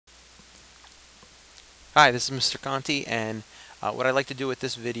Hi, this is Mr. Conti, and what I'd like to do with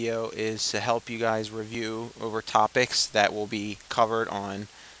this video is to help you guys review over topics that will be covered on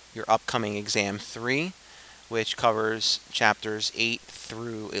your upcoming Exam 3, which covers chapters 8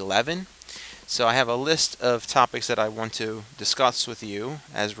 through 11. So I have a list of topics that I want to discuss with you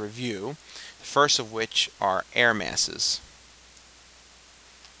as review, the first of which are air masses.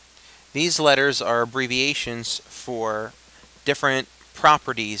 These letters are abbreviations for different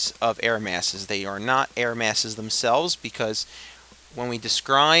properties of air masses. They are not air masses themselves because when we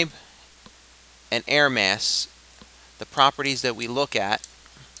describe an air mass, the properties that we look at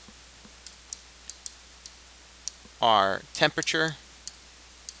are temperature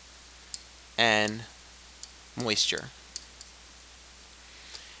and moisture.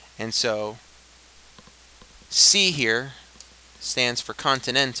 And so C here stands for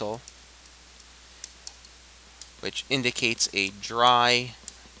continental, which indicates a dry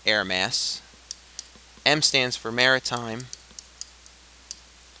air mass. M stands for maritime,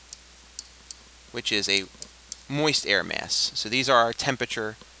 which is a moist air mass. So these are our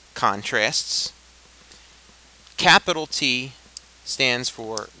temperature contrasts. Capital T stands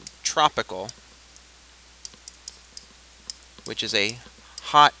for tropical, which is a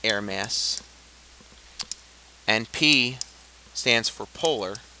hot air mass. And P stands for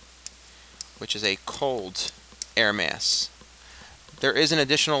polar, which is a cold air mass. There is an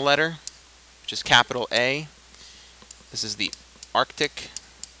additional letter, which is capital A. This is the Arctic,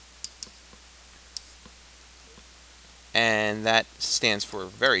 and that stands for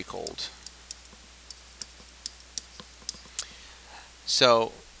very cold.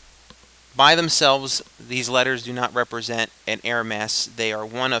 So by themselves, these letters do not represent an air mass. They are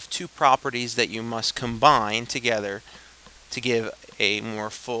one of two properties that you must combine together to give a more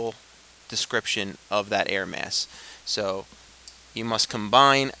full description of that air mass. So you must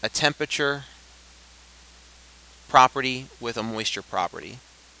combine a temperature property with a moisture property.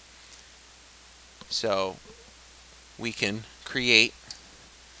 So we can create,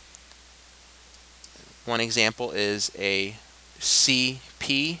 one example is a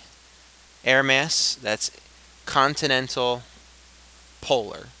CP air mass. That's continental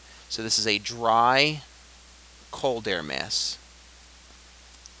polar. So this is a dry, cold air mass.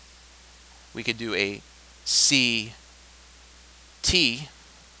 We could do a CT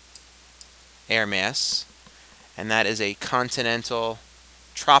air mass, and that is a continental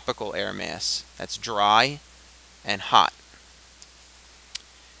tropical air mass. That's dry and hot.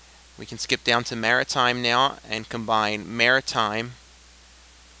 We can skip down to maritime now and combine maritime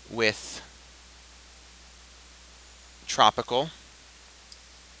with tropical.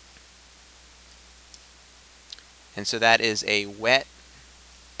 And so that is a wet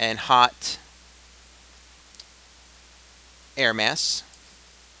and hot air mass.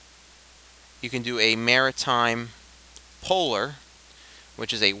 You can do a maritime polar,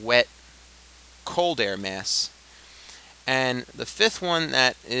 which is a wet, cold air mass. And the fifth one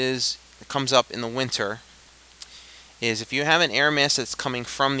that comes up in the winter is if you have an air mass that's coming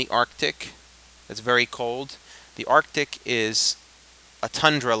from the Arctic, that's very cold. The Arctic is a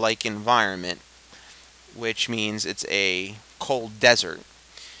tundra-like environment, which means it's a cold desert.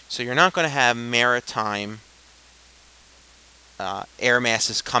 So you're not going to have maritime air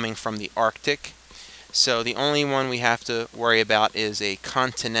masses coming from the Arctic. So the only one we have to worry about is a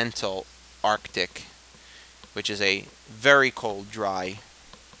continental Arctic, which is a very cold, dry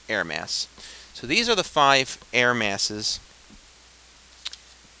air mass. So these are the 5 air masses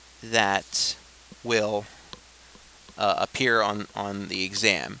that will appear on the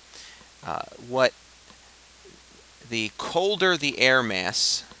exam. What the colder the air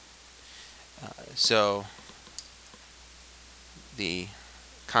mass, so the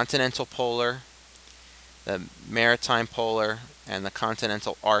continental polar, the maritime polar, and the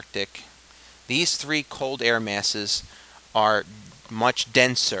continental Arctic, these 3 cold air masses are much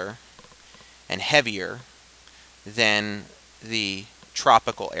denser and heavier than the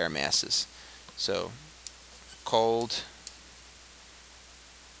tropical air masses. So cold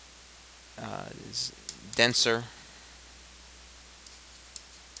is denser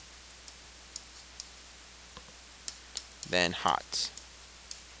than hot.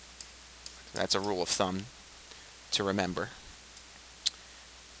 That's a rule of thumb to remember.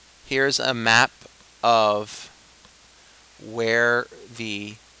 Here's a map of where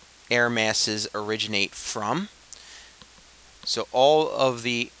the air masses originate from. So all of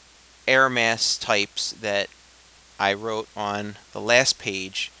the air mass types that I wrote on the last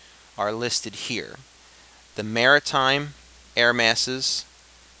page are listed here. The maritime air masses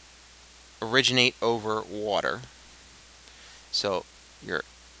originate over water. So your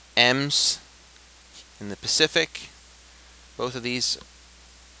M's in the Pacific. Both of these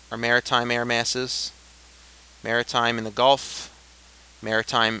are maritime air masses. Maritime in the Gulf,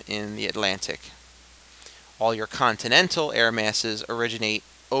 maritime in the Atlantic. All your continental air masses originate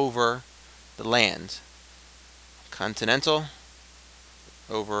over the land. Continental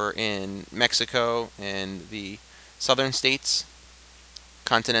over in Mexico and the southern states,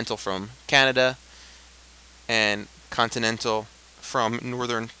 continental from Canada, and continental from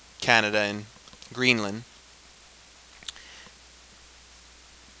northern Canada and Greenland.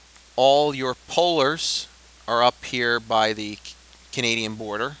 All your polars are up here by the Canadian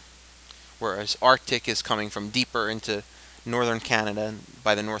border, whereas Arctic is coming from deeper into northern Canada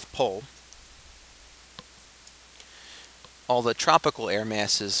by the North Pole. All the tropical air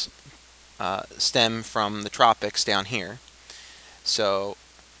masses stem from the tropics down here. So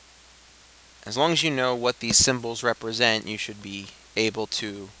as long as you know what these symbols represent, you should be able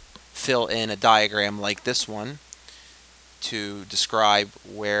to fill in a diagram like this one to describe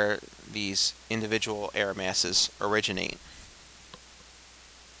where these individual air masses originate.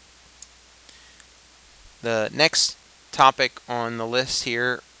 The next topic on the list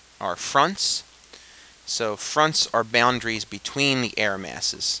here are fronts. So fronts are boundaries between the air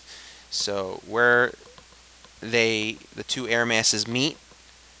masses. So where the two air masses meet,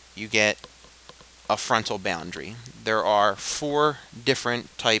 you get a frontal boundary. There are 4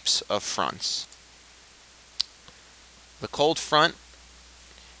 different types of fronts. The cold front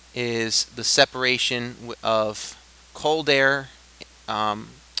is the separation of cold air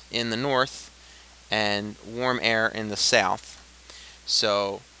in the north and warm air in the south.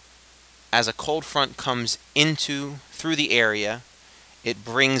 So as a cold front comes through the area, it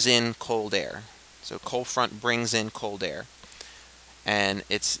brings in cold air. So cold front brings in cold air. And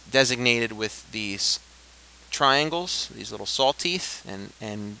it's designated with these triangles, these little saw teeth,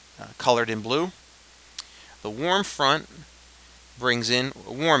 and colored in blue. The warm front brings in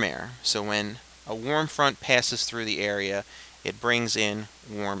warm air. So when a warm front passes through the area, it brings in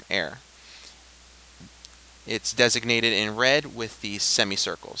warm air. It's designated in red with these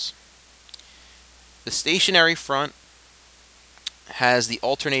semicircles. The stationary front has the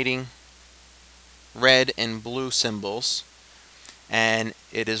alternating red and blue symbols, and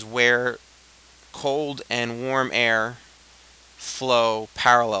it is where cold and warm air flow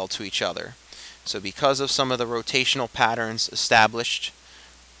parallel to each other. So because of some of the rotational patterns established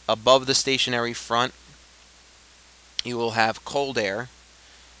above the stationary front, you will have cold air,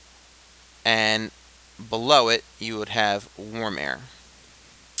 and below it you would have warm air.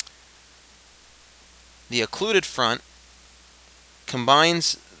 The occluded front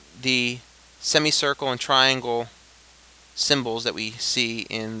combines the semicircle and triangle symbols that we see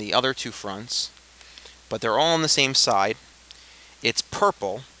in the other 2 fronts, but they're all on the same side. It's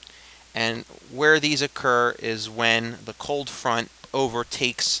purple, and where these occur is when the cold front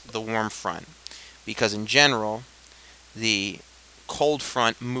overtakes the warm front, because in general the cold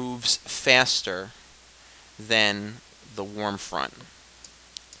front moves faster than the warm front.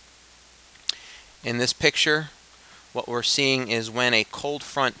 In this picture, what we're seeing is when a cold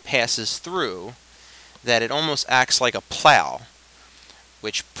front passes through, that it almost acts like a plow,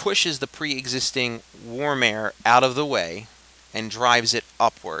 which pushes the pre-existing warm air out of the way and drives it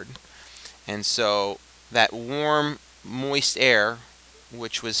upward. And so that warm, moist air,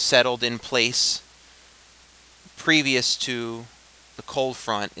 which was settled in place previous to the cold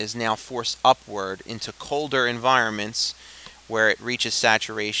front, is now forced upward into colder environments where it reaches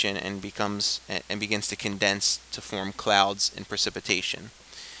saturation and begins to condense to form clouds and precipitation.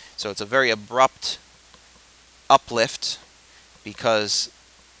 So it's a very abrupt uplift because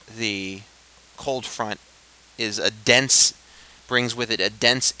the cold front is brings with it a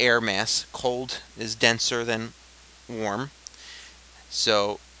dense air mass. Cold is denser than warm.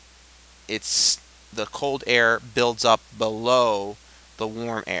 So the cold air builds up below the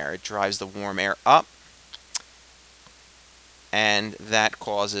warm air. It drives the warm air up, and that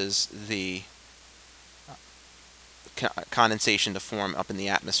causes the condensation to form up in the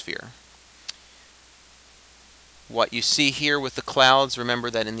atmosphere. What you see here with the clouds, remember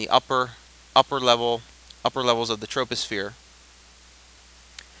that in the upper levels of the troposphere,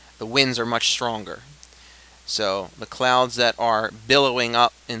 the winds are much stronger. So the clouds that are billowing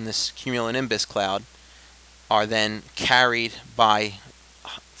up in this cumulonimbus cloud are then carried by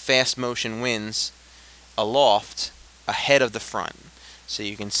fast motion winds aloft ahead of the front. So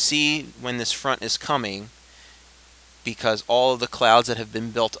you can see when this front is coming, because all of the clouds that have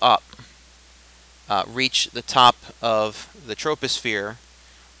been built up reach the top of the troposphere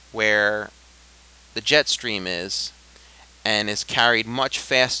where the jet stream is, and is carried much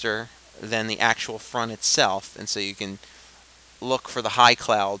faster than the actual front itself, and so you can look for the high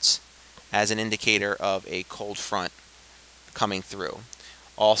clouds as an indicator of a cold front coming through.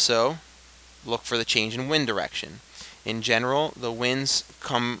 Also, look for the change in wind direction. In general, the winds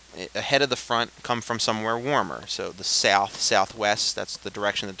come ahead of the front come from somewhere warmer. So the south, southwest, that's the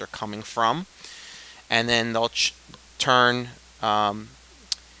direction that they're coming from. And then they'll turn,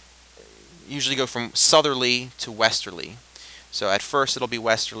 usually go from southerly to westerly. So at first it'll be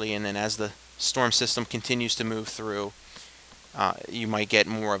westerly, and then as the storm system continues to move through, you might get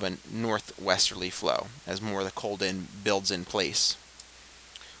more of a northwesterly flow as more of the cold in builds in place.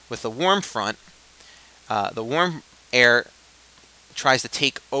 With the warm front, the warm air tries to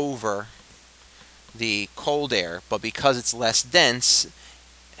take over the cold air, but because it's less dense,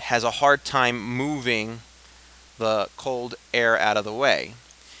 has a hard time moving the cold air out of the way.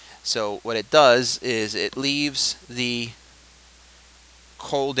 So what it does is it leaves the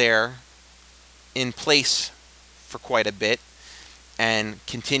cold air in place for quite a bit and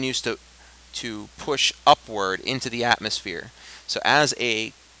continues to push upward into the atmosphere. So as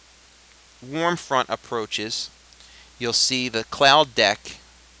a warm front approaches, you'll see the cloud deck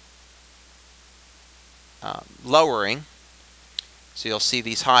lowering. So you'll see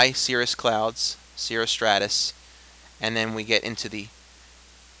these high cirrus clouds, cirrostratus, and then we get into the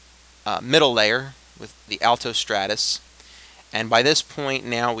middle layer with the altostratus. And by this point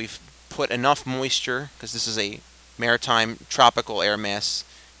now we've put enough moisture, because this is a maritime tropical air mass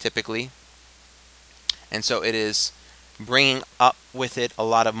typically, and so it is bringing up with it a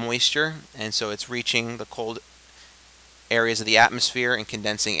lot of moisture, and so it's reaching the cold areas of the atmosphere and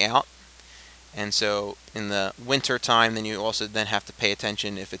condensing out. And so in the winter time, then you also then have to pay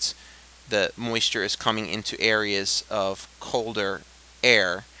attention if it's the moisture is coming into areas of colder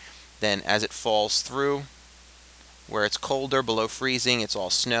air. Then as it falls through, where it's colder, below freezing, it's all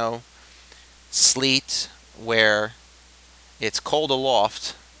snow. Sleet, where it's cold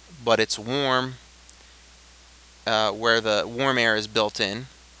aloft, but it's warm, where the warm air is built in,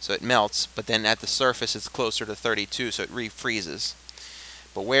 so it melts, but then at the surface it's closer to 32, so it refreezes.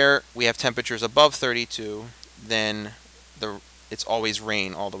 But where we have temperatures above 32, then it's always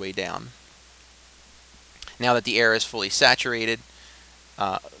rain all the way down. Now that the air is fully saturated,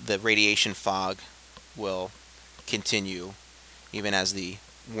 the radiation fog will continue even as the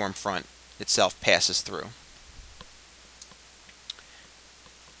warm front itself passes through.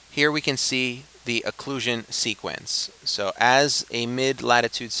 Here we can see the occlusion sequence. So as a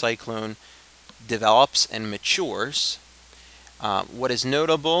mid-latitude cyclone develops and matures, what is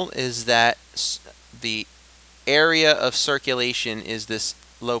notable is that the area of circulation is this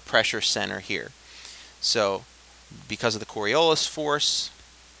low pressure center here. So because of the Coriolis force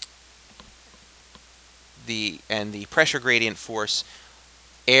and the pressure gradient force,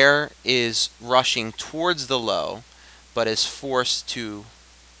 air is rushing towards the low, but is forced to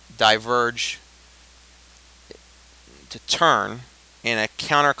diverge, to turn in a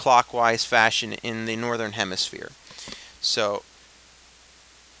counterclockwise fashion in the northern hemisphere. So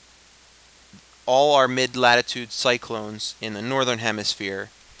all our mid-latitude cyclones in the northern hemisphere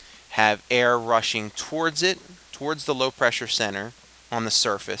have air rushing towards it, towards the low pressure center on the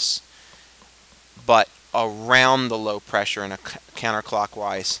surface, but around the low pressure in a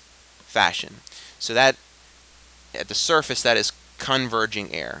counterclockwise fashion. So that at the surface, that is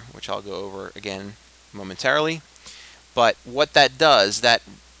converging air, which I'll go over again momentarily. But what that does, that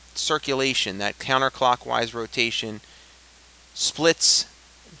circulation, that counterclockwise rotation, splits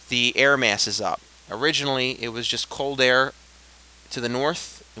the air masses up. Originally, it was just cold air to the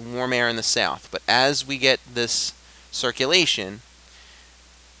north and warm air in the south. But as we get this circulation,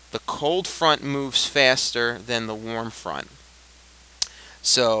 the cold front moves faster than the warm front.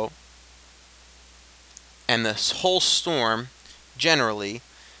 So, and this whole storm generally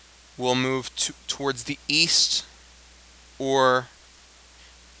will move towards the east or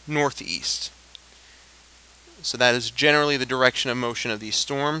northeast. So that is generally the direction of motion of these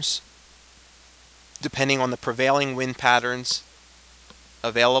storms, depending on the prevailing wind patterns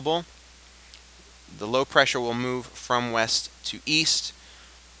available. The low pressure will move from west to east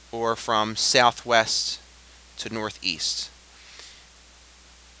or from southwest to northeast.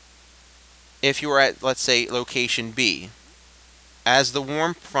 If you are at, let's say, location B, as the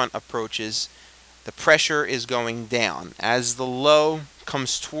warm front approaches, the pressure is going down. As the low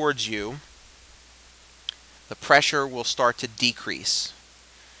comes towards you, the pressure will start to decrease.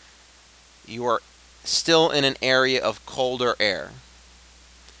 You are still in an area of colder air.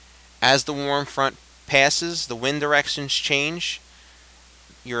 As the warm front passes, the wind directions change.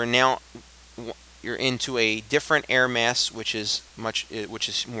 You're now you're into a different air mass, which is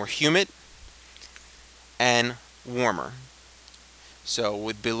more humid and warmer. So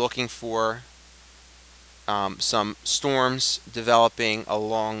we'd be looking for some storms developing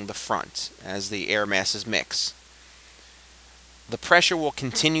along the front as the air masses mix. The pressure will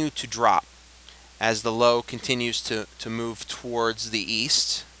continue to drop as the low continues to move towards the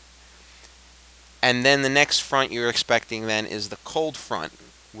east. And then the next front you're expecting then is the cold front,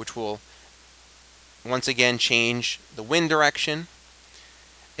 which will once again change the wind direction.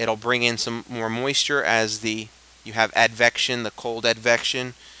 It'll bring in some more moisture as you have advection, the cold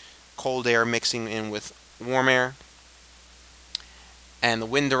advection, cold air mixing in with warm air. And the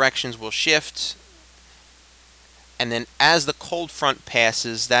wind directions will shift. And then as the cold front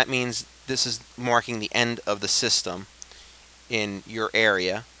passes, that means this is marking the end of the system in your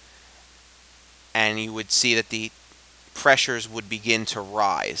area. And you would see that the pressures would begin to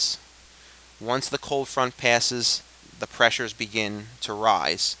rise. Once the cold front passes, the pressures begin to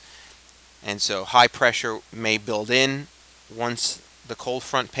rise. And so high pressure may build in once the cold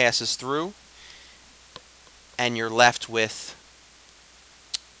front passes through, and you're left with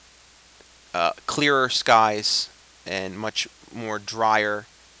clearer skies and much more drier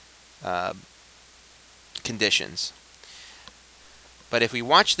conditions. But if we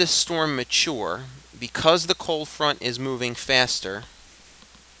watch this storm mature, because the cold front is moving faster,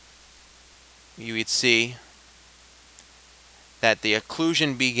 you would see that the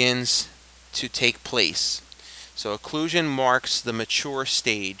occlusion begins to take place. So occlusion marks the mature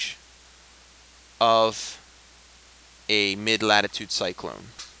stage of a mid-latitude cyclone.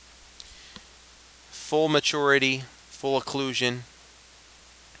 Full maturity, full occlusion.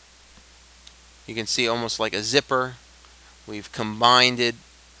 You can see almost like a zipper. We've combined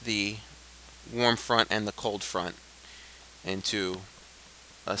the warm front and the cold front into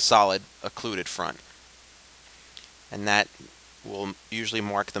a solid occluded front. And that will usually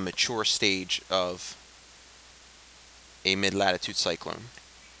mark the mature stage of a mid-latitude cyclone.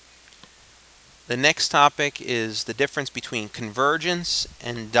 The next topic is the difference between convergence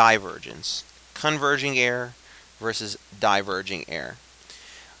and divergence. Converging air versus diverging air.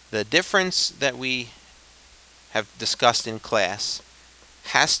 The difference that we have discussed in class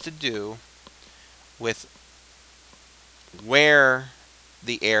has to do with where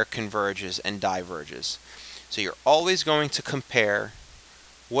the air converges and diverges. So you're always going to compare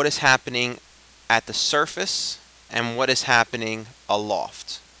what is happening at the surface and what is happening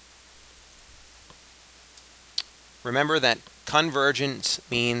aloft. Remember that convergence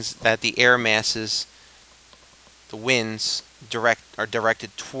means that the air masses, the winds, are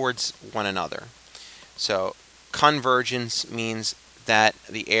directed towards one another. So convergence means that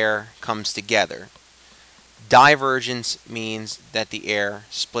the air comes together. Divergence means that the air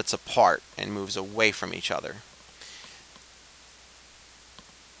splits apart and moves away from each other.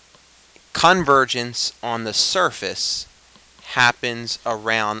 Convergence on the surface happens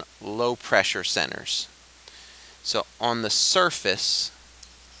around low pressure centers. So on the surface,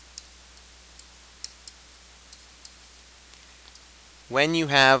 when you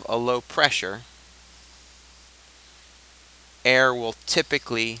have a low pressure, air will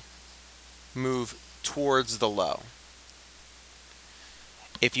typically move towards the low.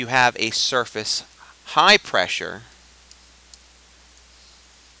 If you have a surface high pressure,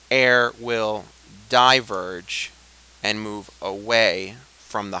 air will diverge and move away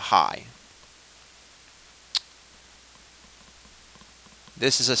from the high.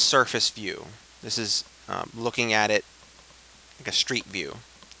 This is a surface view. This is looking at it like a street view.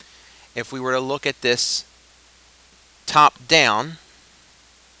 If we were to look at this top down,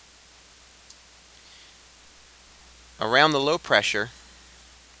 around the low pressure,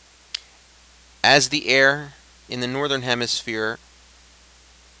 as the air in the northern hemisphere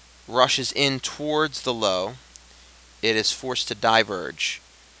rushes in towards the low, it is forced to diverge.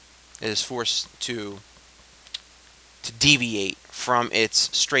 It is forced to deviate from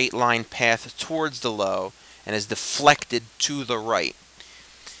its straight line path towards the low and is deflected to the right.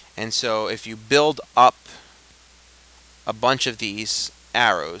 And so if you build up a bunch of these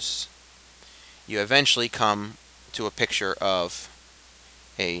arrows, you eventually come to a picture of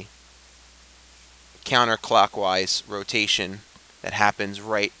a counterclockwise rotation that happens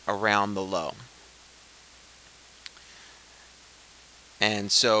right around the low.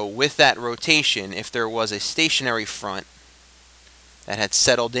 And so with that rotation, if there was a stationary front that had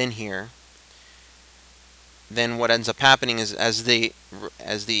settled in here, then what ends up happening is as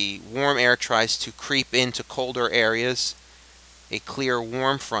the warm air tries to creep into colder areas, a clear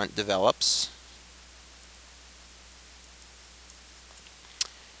warm front develops.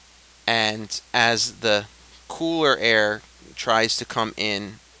 and as the cooler air tries to come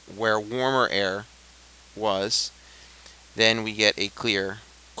in where warmer air was, then we get a clear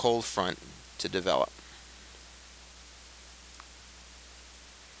cold front to develop.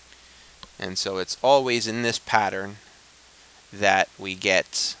 And so it's always in this pattern that we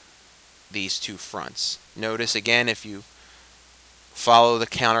get these two fronts. Notice again, if you follow the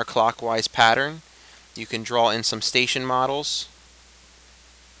counterclockwise pattern, you can draw in some station models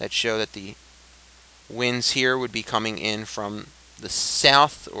that show that the winds here would be coming in from the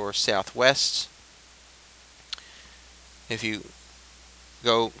south or southwest. If you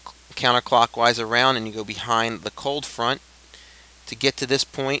go counterclockwise around and you go behind the cold front, to get to this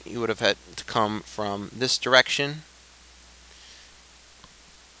point you would have had to come from this direction.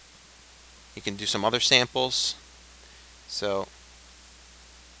 You can do some other samples. So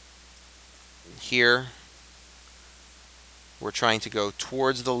here we're trying to go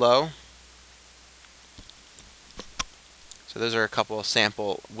towards the low. So those are a couple of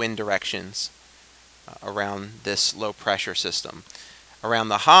sample wind directions around this low pressure system. Around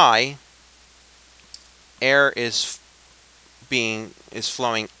the high, air is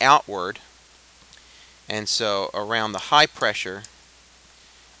flowing outward, and so around the high pressure,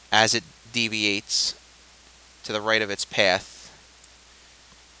 as it deviates to the right of its path,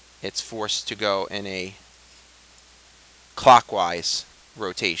 it's forced to go in a clockwise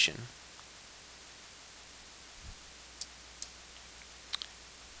rotation.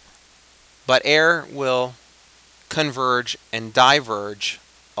 But air will converge and diverge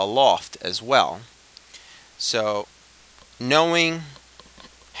aloft as well. So knowing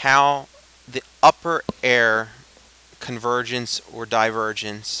how the upper air convergence or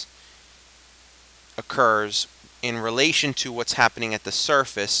divergence occurs in relation to what's happening at the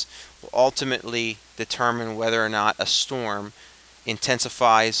surface will ultimately determine whether or not a storm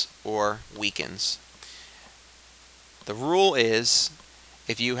intensifies or weakens. The rule is,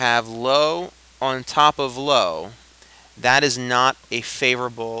 if you have low on top of low, that is not a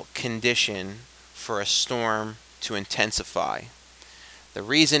favorable condition for a storm to intensify. The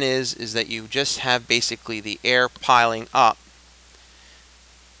reason is that you just have basically the air piling up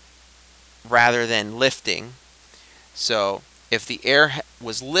rather than lifting. So if the air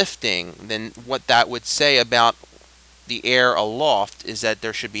was lifting, then what that would say about the air aloft is that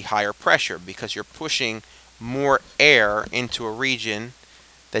there should be higher pressure, because you're pushing more air into a region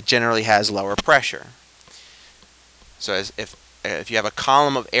that generally has lower pressure. So if you have a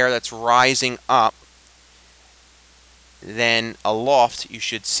column of air that's rising up, then aloft you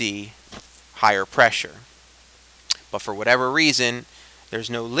should see higher pressure. But for whatever reason, there's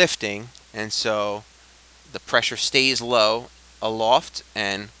no lifting, and so the pressure stays low aloft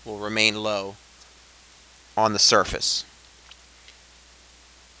and will remain low on the surface.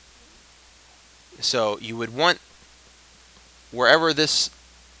 So you would want, wherever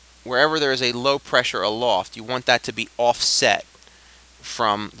there is a low pressure aloft, you want that to be offset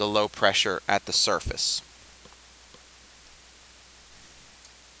from the low pressure at the surface.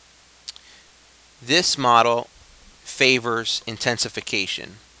 This model favors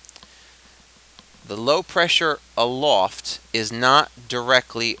intensification. The low pressure aloft is not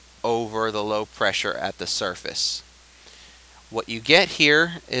directly over the low pressure at the surface. What you get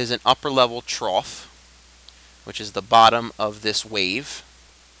here is an upper level trough, which is the bottom of this wave.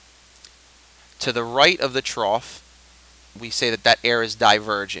 To the right of the trough, we say that air is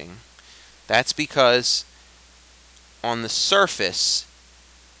diverging. That's because on the surface,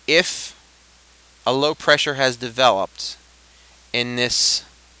 if a low pressure has developed in this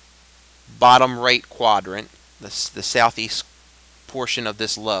bottom right quadrant, the southeast portion of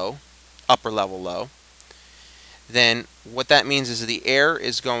this low, upper level low, then what that means is the air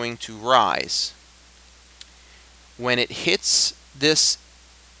is going to rise. When it hits this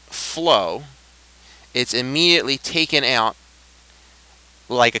flow, it's immediately taken out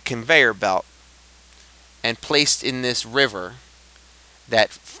like a conveyor belt and placed in this river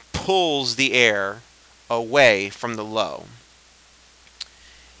that pulls the air away from the low.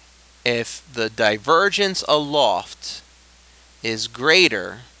 If the divergence aloft is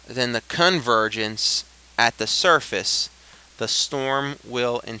greater than the convergence at the surface, the storm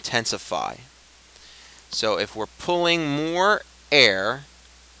will intensify. So if we're pulling more air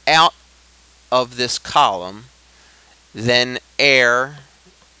out of this column than air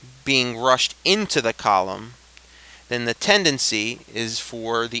being rushed into the column, then the tendency is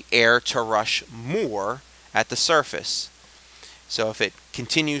for the air to rush more at the surface. So if it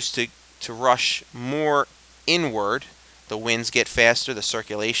continues to rush more inward, the winds get faster, the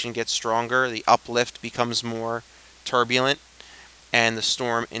circulation gets stronger, the uplift becomes more turbulent, and the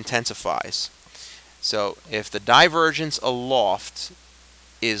storm intensifies. So if the divergence aloft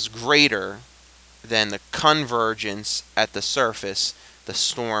is greater than the convergence at the surface, the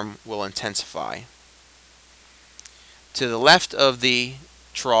storm will intensify. To the left of the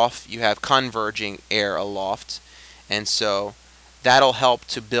trough, you have converging air aloft, and so that'll help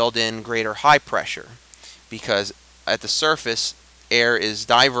to build in greater high pressure, because at the surface, air is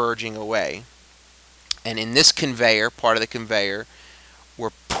diverging away. And in this conveyor, part of the conveyor, we're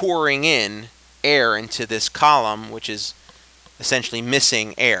pouring in air into this column, which is essentially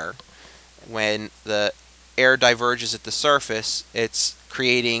missing air. When the air diverges at the surface, it's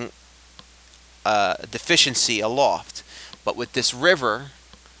creating a deficiency aloft. But with this river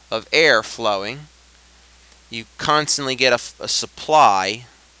of air flowing, you constantly get a supply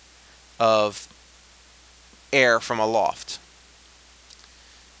of air from aloft.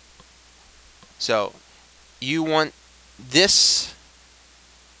 So you want this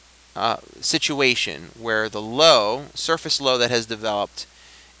situation where the low, surface low that has developed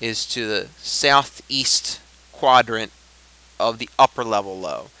is to the southeast quadrant of the upper level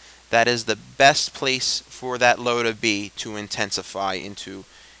low. That is the best place for that low to be to intensify into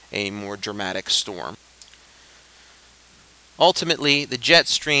a more dramatic storm. Ultimately, the jet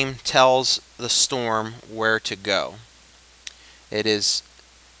stream tells the storm where to go. It is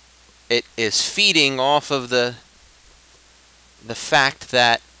feeding off of the fact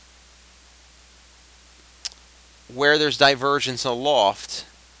that where there's divergence aloft,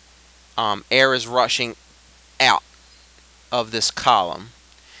 air is rushing out of this column,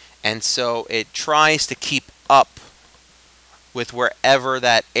 and so it tries to keep up with wherever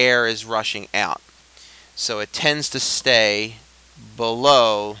that air is rushing out. So it tends to stay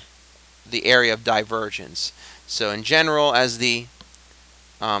below the area of divergence. So in general, as the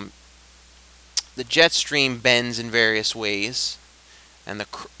jet stream bends in various ways, and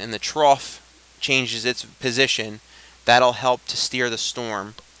the trough changes its position, that'll help to steer the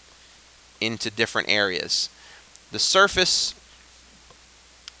storm into different areas. The surface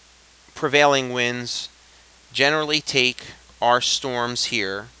prevailing winds generally take our storms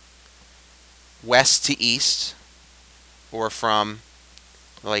here west to east, or from,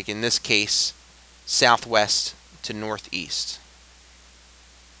 like in this case, southwest to northeast.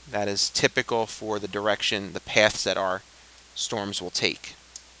 That is typical for the direction, the paths that our storms will take.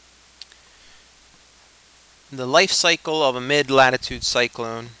 The life cycle of a mid-latitude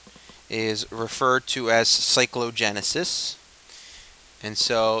cyclone is referred to as cyclogenesis. And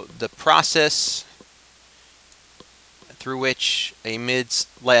so the process through which a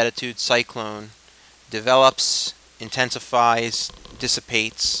mid-latitude cyclone develops, intensifies,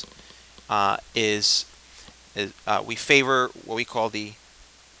 dissipates, we favor what we call the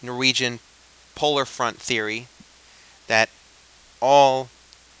Norwegian polar front theory, that all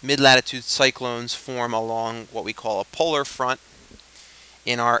mid-latitude cyclones form along what we call a polar front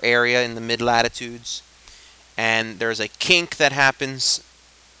in our area in the mid-latitudes, and there's a kink that happens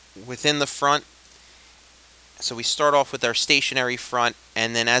within the front. So we start off with our stationary front,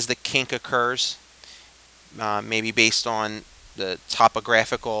 and then as the kink occurs, maybe based on the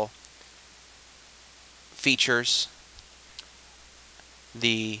topographical features,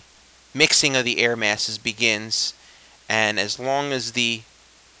 the mixing of the air masses begins, and as long as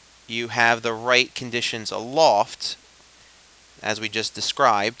you have the right conditions aloft, as we just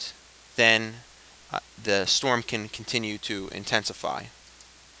described, then the storm can continue to intensify.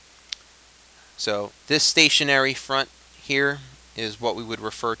 So this stationary front here is what we would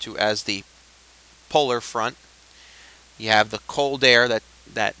refer to as the polar front. You have the cold air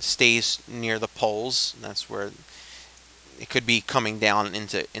that stays near the poles. That's where it could be coming down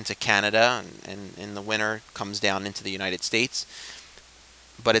into Canada, and in the winter comes down into the United States.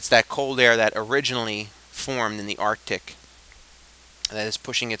 But it's that cold air that originally formed in the Arctic that is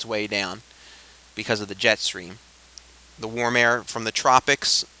pushing its way down because of the jet stream. The warm air from the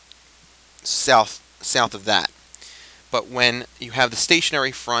tropics south of that. But when you have the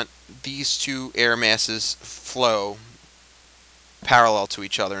stationary front, these two air masses flow parallel to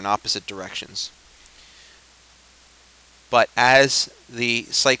each other in opposite directions. But as the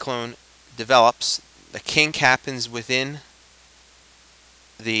cyclone develops, the kink happens within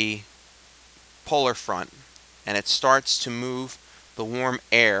the polar front, and it starts to move the warm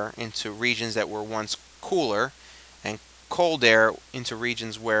air into regions that were once cooler, and cold air into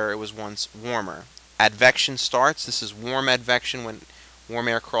regions where it was once warmer. Advection starts. This is warm advection, when warm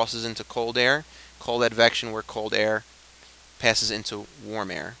air crosses into cold air. Cold advection, where cold air passes into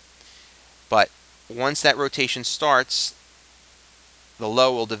warm air. But once that rotation starts, the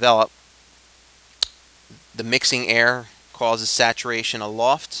low will develop. The mixing air, causes saturation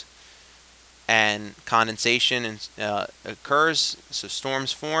aloft, and condensation occurs, so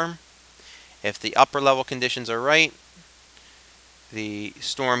storms form. If the upper level conditions are right, the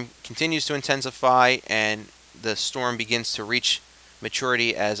storm continues to intensify and the storm begins to reach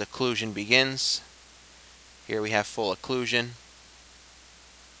maturity as occlusion begins. Here we have full occlusion.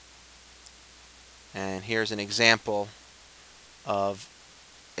 And here's an example of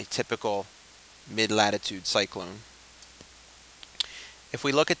a typical mid-latitude cyclone. If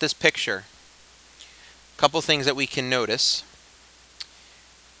we look at this picture, a couple things that we can notice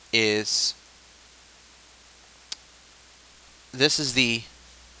is this is the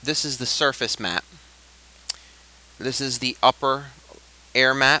surface map. This is the upper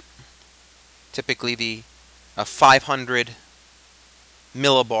air map. Typically the 500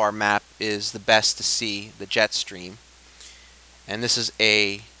 millibar map is the best to see the jet stream. And this is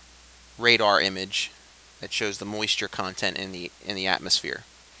a radar image that shows the moisture content in the atmosphere.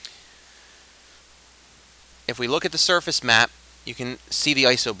 If we look at the surface map, you can see the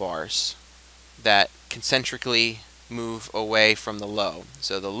isobars that concentrically move away from the low.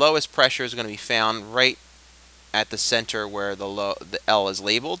 So the lowest pressure is going to be found right at the center where the L is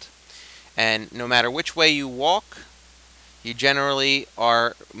labeled. And no matter which way you walk, you generally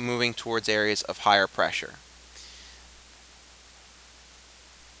are moving towards areas of higher pressure.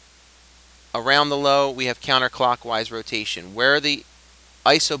 Around the low, we have counterclockwise rotation. Where the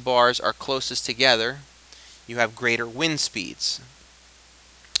isobars are closest together, you have greater wind speeds.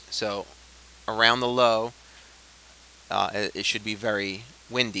 So around the low, it should be very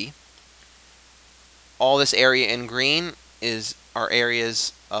windy. All this area in green are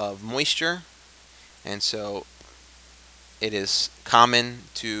areas of moisture, and so it is common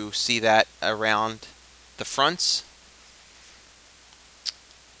to see that around the fronts.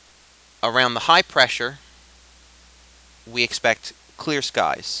 Around the high pressure, we expect clear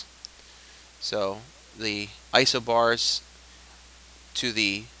skies. So the isobars to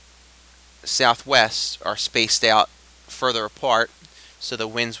the southwest are spaced out further apart, so the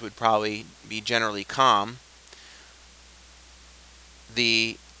winds would probably be generally calm.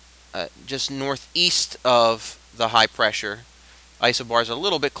 The just northeast of the high pressure, isobars are a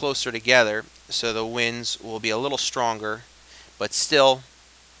little bit closer together, so the winds will be a little stronger, but still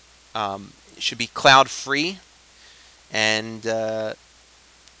should be cloud free, and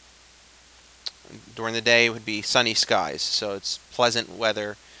during the day it would be sunny skies, so it's pleasant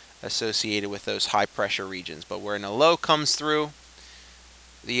weather associated with those high pressure regions. But when a low comes through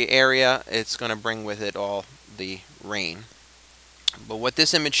the area, it's going to bring with it all the rain. But what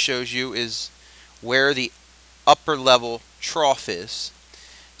this image shows you is where the upper level trough is.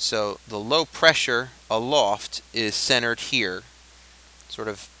 So the low pressure aloft is centered here, sort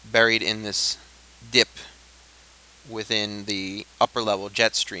of buried in this dip within the upper level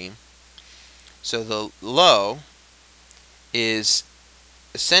jet stream. So the low is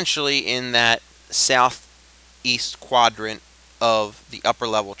essentially in that southeast quadrant of the upper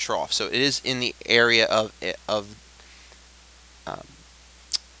level trough. So it is in the area of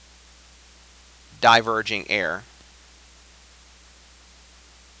diverging air.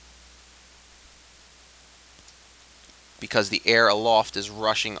 Because the air aloft is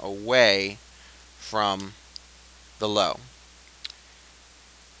rushing away from the low.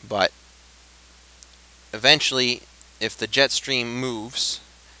 But eventually, if the jet stream moves,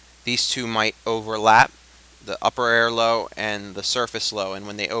 these two might overlap, the upper air low and the surface low, and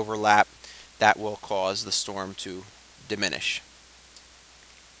when they overlap, that will cause the storm to diminish.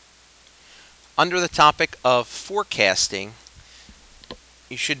 Under the topic of forecasting,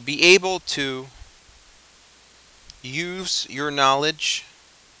 you should be able to use your knowledge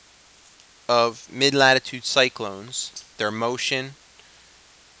of mid-latitude cyclones, their motion,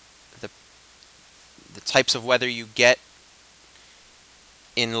 the types of weather you get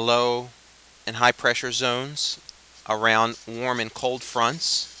in low and high pressure zones around warm and cold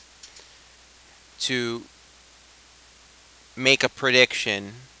fronts, to make a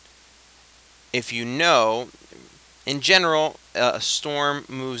prediction. If you know, in general, a storm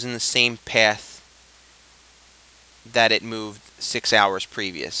moves in the same path that it moved 6 hours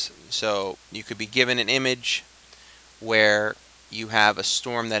previous. So you could be given an image where you have a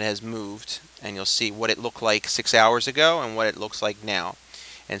storm that has moved, and you'll see what it looked like 6 hours ago and what it looks like now.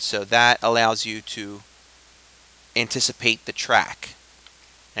 And so that allows you to anticipate the track.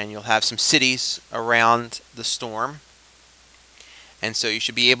 And you'll have some cities around the storm. And so you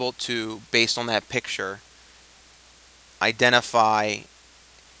should be able to, based on that picture, identify,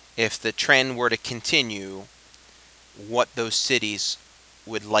 if the trend were to continue, what those cities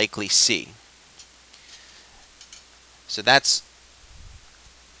would likely see. So that's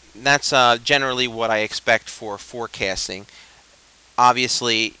generally what I expect for forecasting.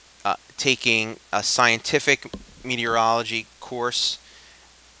 Obviously, taking a scientific meteorology course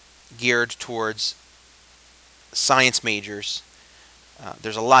geared towards science majors,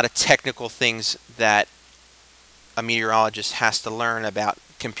 there's a lot of technical things that a meteorologist has to learn about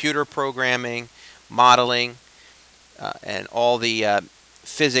computer programming, modeling, and all the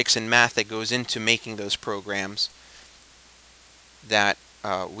physics and math that goes into making those programs that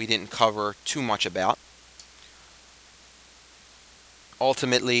we didn't cover too much about.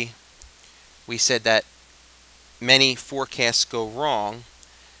 Ultimately, we said that many forecasts go wrong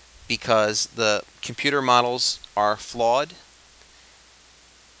because the computer models are flawed,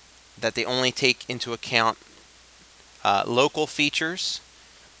 that they only take into account local features,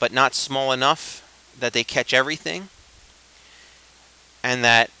 but not small enough that they catch everything, and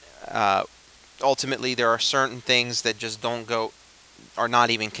that ultimately there are certain things that just are not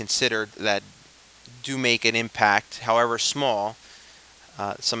even considered, that do make an impact, however small.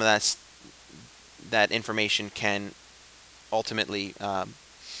 Some of that information can ultimately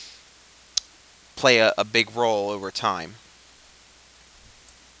play a big role over time.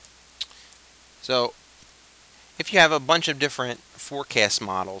 So if you have a bunch of different forecast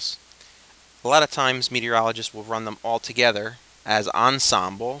models, a lot of times meteorologists will run them all together as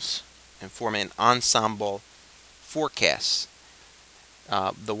ensembles and form an ensemble forecast.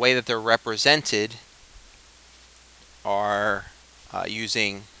 The way that they're represented are by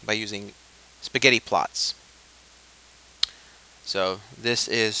using spaghetti plots. So this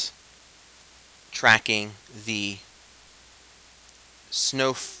is tracking the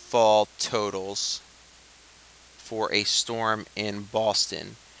snowfall totals for a storm in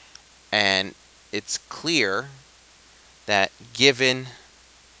Boston, and it's clear that given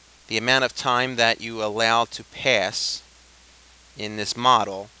the amount of time that you allow to pass in this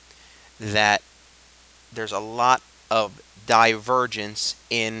model, that there's a lot of divergence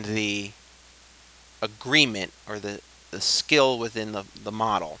in the agreement or the skill within the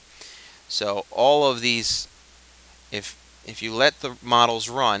model. So all of these, if you let the models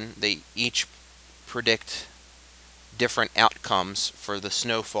run, they each predict different outcomes for the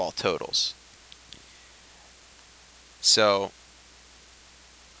snowfall totals. So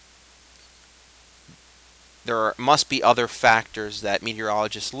there must be other factors that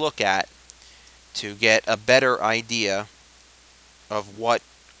meteorologists look at to get a better idea of what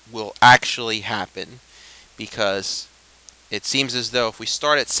will actually happen, because it seems as though if we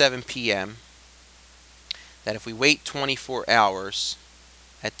start at 7 p.m., that if we wait 24 hours,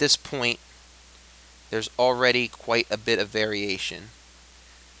 at this point there's already quite a bit of variation.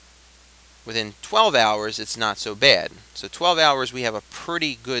 Within 12 hours it's not so bad. So 12 hours we have a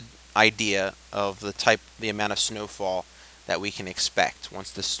pretty good idea of the amount of snowfall that we can expect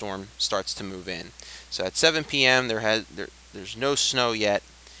once the storm starts to move in. So at 7 p.m. there's no snow yet,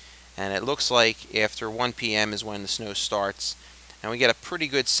 and it looks like after 1 p.m. is when the snow starts, and we get a pretty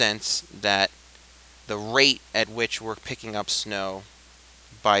good sense that the rate at which we're picking up snow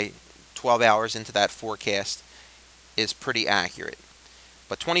by 12 hours into that forecast is pretty accurate.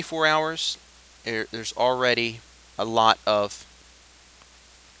 But 24 hours, there's already a lot of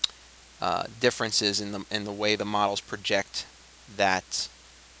differences in the way the models project that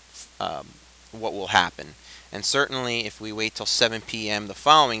what will happen. And certainly if we wait till 7 p.m. the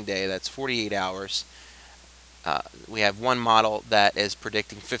following day, that's 48 hours, we have one model that is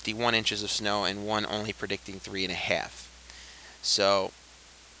predicting 51 inches of snow and one only predicting 3.5. So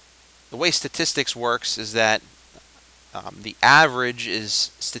the way statistics works is that the average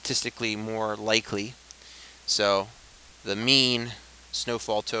is statistically more likely. So the mean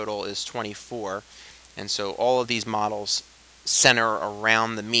snowfall total is 24, and so all of these models center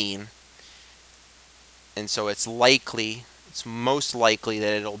around the mean, and so it's most likely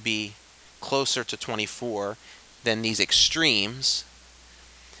that it'll be closer to 24 than these extremes.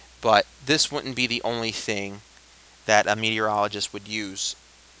 But this wouldn't be the only thing that a meteorologist would use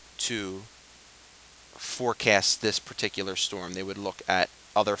to forecast this particular storm. They would look at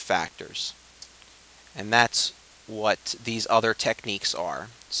other factors, and that's what these other techniques are.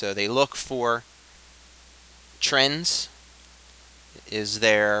 So they look for trends. Is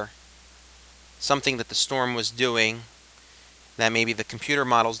there something that the storm was doing that maybe the computer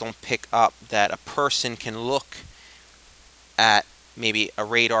models don't pick up, that a person can look at maybe a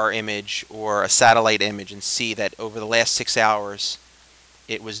radar image or a satellite image and see that over the last 6 hours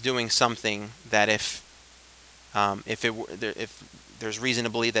it was doing something that if there's reason to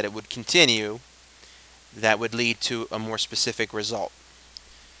believe that it would continue, that would lead to a more specific result.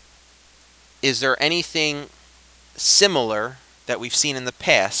 Is there anything similar that we've seen in the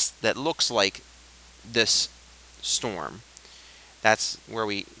past that looks like this storm. That's where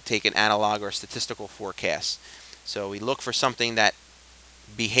we take an analog or statistical forecast. So we look for something that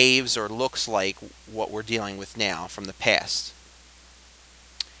behaves or looks like what we're dealing with now from the past.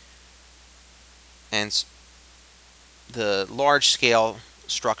 And the large scale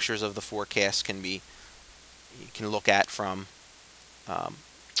structures of the forecast you can look at from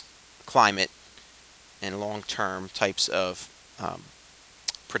climate and long-term types of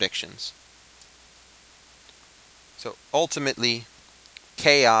predictions. So ultimately,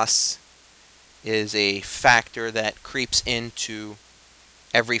 chaos is a factor that creeps into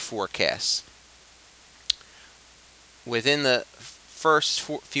every forecast. Within the first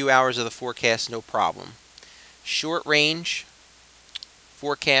few hours of the forecast, no problem. Short range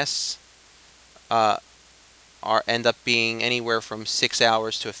forecasts end up being anywhere from 6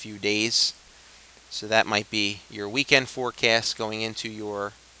 hours to a few days. So that might be your weekend forecast going into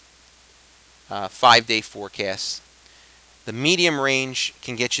your 5-day forecast. The medium range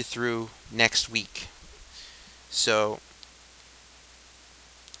can get you through next week. So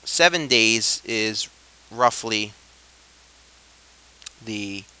 7 days is roughly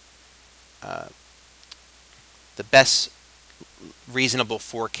the best reasonable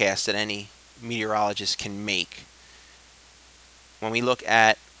forecast that any meteorologist can make. When we look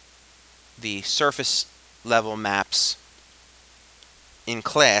at the surface level maps in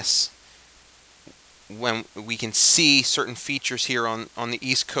class, when we can see certain features here on the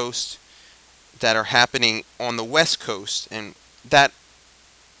East Coast that are happening on the West Coast, and that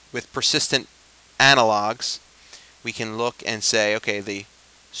with persistent analogs we can look and say, okay, the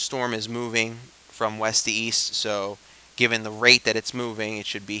storm is moving from west to east, so given the rate that it's moving, it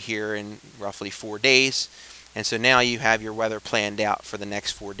should be here in roughly 4 days. And so now you have your weather planned out for the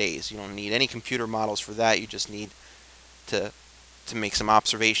next 4 days. You don't need any computer models for that. You just need to make some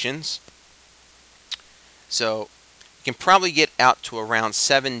observations. So you can probably get out to around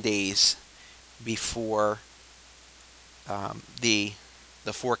 7 days before the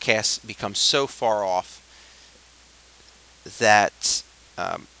forecast becomes so far off that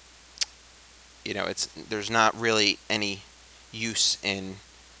there's not really any use in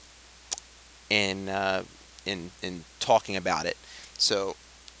talking about it. So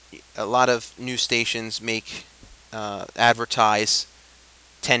a lot of news stations advertise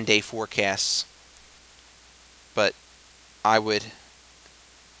 10-day forecasts, but I would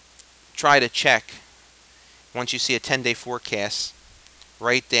try to check once you see a 10-day forecast,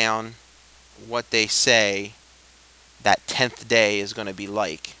 write down what they say that 10th day is going to be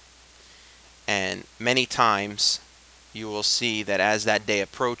like. And many times you will see that as that day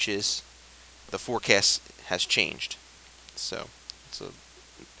approaches, the forecast has changed. So it's a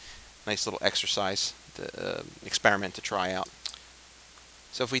nice little exercise, experiment to try out.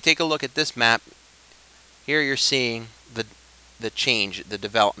 So if we take a look at this map, here you're seeing the change, the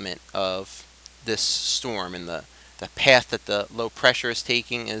development of this storm, and the path that the low pressure is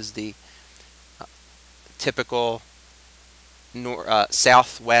taking is the typical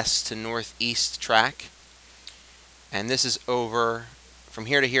southwest to northeast track. And this is over, from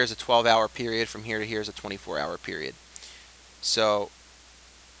here to here is a 12-hour period, from here to here is a 24-hour period. So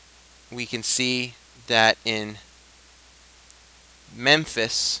we can see that in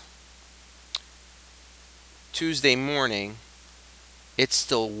Memphis, Tuesday morning, it's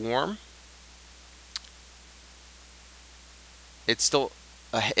still warm.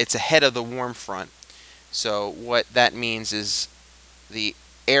 It's ahead of the warm front. So what that means is the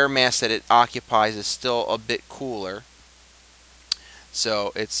air mass that it occupies is still a bit cooler.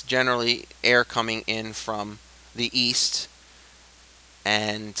 So it's generally air coming in from the east,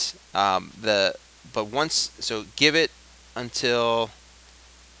 and so give it until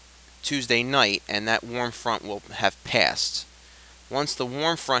Tuesday night, and that warm front will have passed. Once the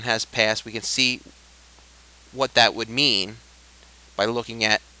warm front has passed, we can see what that would mean by looking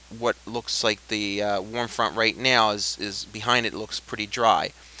at what looks like the warm front right now is behind it looks pretty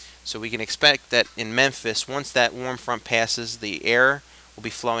dry. So we can expect that in Memphis, once that warm front passes, the air will be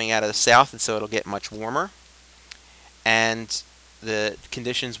flowing out of the south, and so it'll get much warmer, and the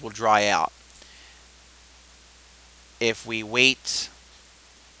conditions will dry out. If we wait,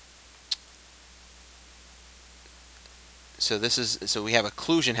 so we have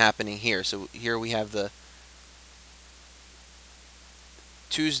occlusion happening here. So here we have the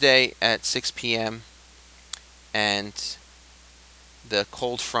Tuesday at 6 p.m. and the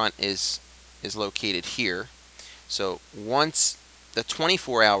cold front is located here. So once the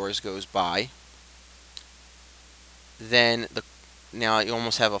 24 hours goes by, then now you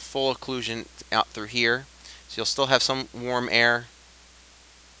almost have a full occlusion out through here. So you'll still have some warm air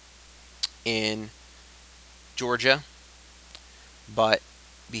in Georgia, but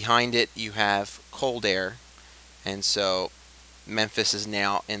behind it you have cold air, and so Memphis is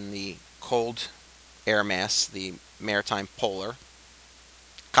now in the cold air mass, the maritime polar,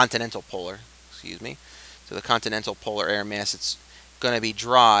 continental polar, excuse me. So the continental polar air mass, it's going to be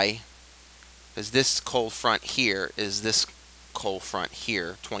dry because this cold front here is this cold front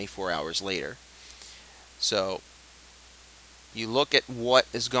here 24 hours later. So you look at what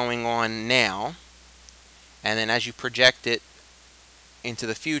is going on now, and then as you project it into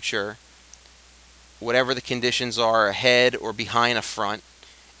the future, whatever the conditions are ahead or behind a front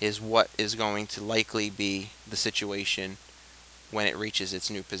is what is going to likely be the situation when it reaches its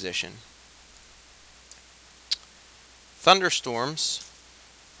new position. Thunderstorms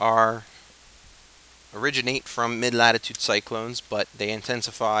originate from mid-latitude cyclones, but they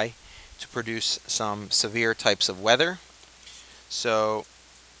intensify to produce some severe types of weather. So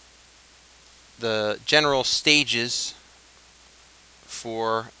the general stages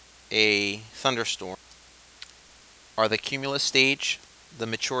for a thunderstorm are the cumulus stage, the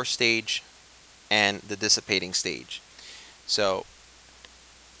mature stage, and the dissipating stage. So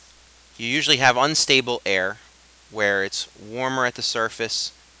you usually have unstable air where it's warmer at the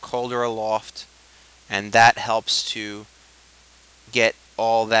surface, colder aloft, and that helps to get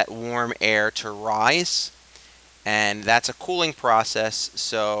all that warm air to rise, and that's a cooling process.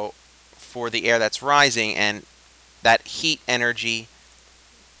 So for the air that's rising, and that heat energy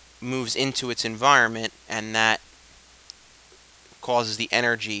moves into its environment, and that causes the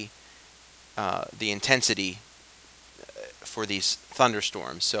energy, the intensity for these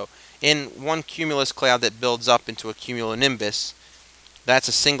thunderstorms. So in one cumulus cloud that builds up into a cumulonimbus, that's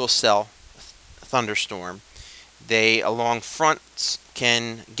a single cell thunderstorm. They, along fronts,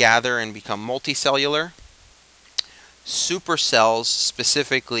 can gather and become multicellular. Supercells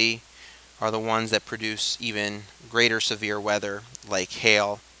specifically are the ones that produce even greater severe weather, like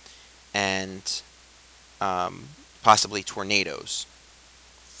hail and possibly tornadoes.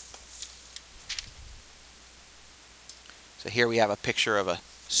 So here we have a picture of a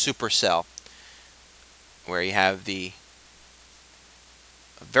supercell where you have the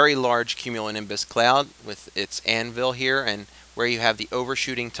very large cumulonimbus cloud with its anvil here, and where you have the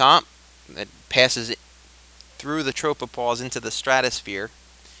overshooting top that passes through the tropopause into the stratosphere.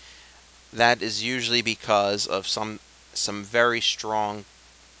 That is usually because of some very strong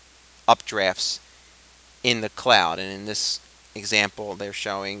updrafts in the cloud, and in this example they're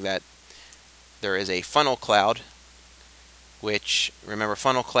showing that there is a funnel cloud, which, remember,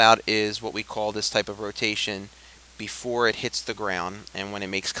 funnel cloud is what we call this type of rotation before it hits the ground, and when it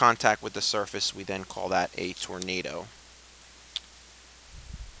makes contact with the surface we then call that a tornado.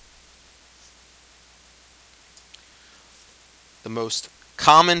 The most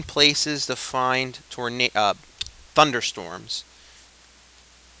common places to find thunderstorms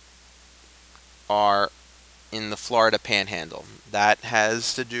are in the Florida Panhandle. That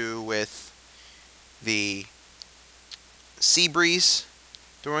has to do with the sea breeze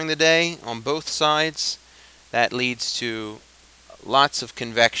during the day on both sides. That leads to lots of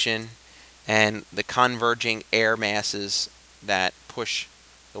convection and the converging air masses that push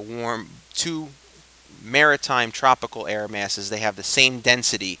the two maritime tropical air masses. They have the same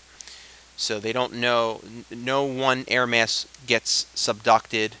density, so they don't no one air mass gets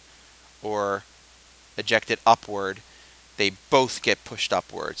subducted or ejected upward. They both get pushed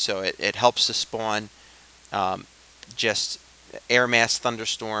upward, so it helps to spawn just air mass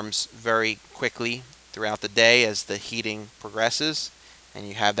thunderstorms very quickly throughout the day as the heating progresses, and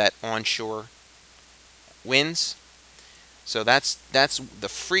you have that onshore winds. So that's the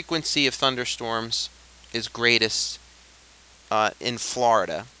frequency of thunderstorms is greatest in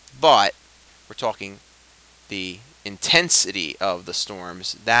Florida, but we're talking the intensity of the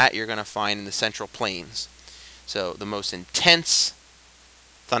storms that you're going to find in the Central Plains. So the most intense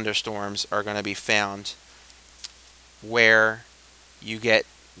thunderstorms are going to be found where you get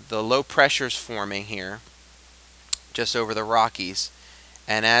the low pressures forming here just over the Rockies,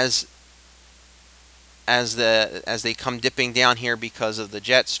 and as they come dipping down here because of the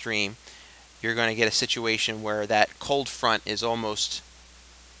jet stream, you're going to get a situation where that cold front is almost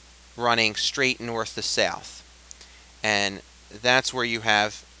running straight north to south, and that's where you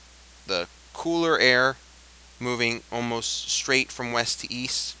have the cooler air moving almost straight from west to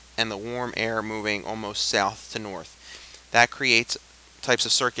east and the warm air moving almost south to north. That creates types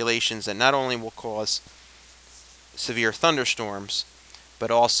of circulations that not only will cause severe thunderstorms, but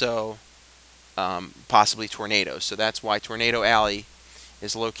also possibly tornadoes. So that's why Tornado Alley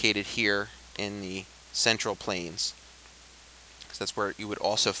is located here in the Central Plains, because that's where you would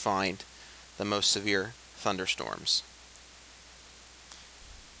also find the most severe thunderstorms.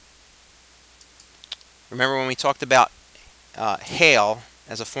 Remember when we talked about hail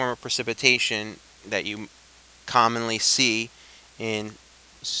as a form of precipitation that you commonly see in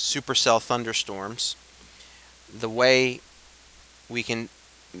supercell thunderstorms? The way we can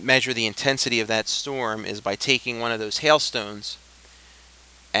measure the intensity of that storm is by taking one of those hailstones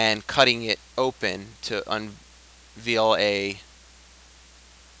and cutting it open to unveil a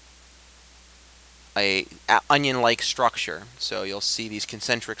onion-like structure. So you'll see these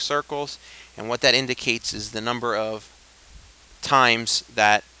concentric circles, and what that indicates is the number of times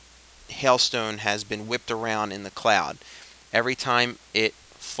that hailstone has been whipped around in the cloud. Every time it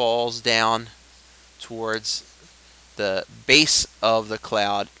falls down towards the base of the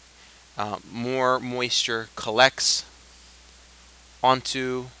cloud, more moisture collects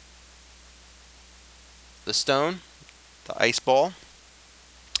onto the stone, the ice ball,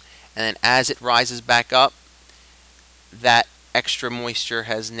 and then as it rises back up, that extra moisture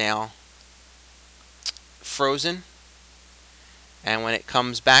has now frozen, and when it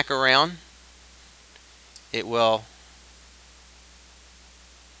comes back around, it will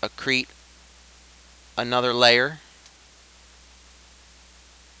accrete another layer,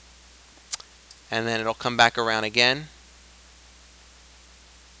 and then it'll come back around again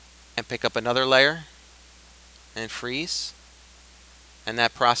and pick up another layer and freeze, and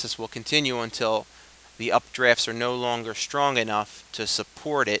that process will continue until the updrafts are no longer strong enough to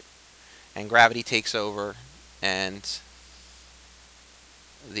support it, and gravity takes over and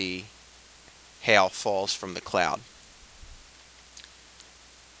the hail falls from the cloud.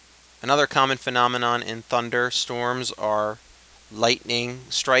 Another common phenomenon in thunderstorms are lightning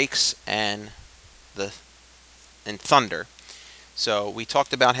strikes and thunder. So we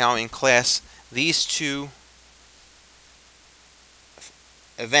talked about how in class these two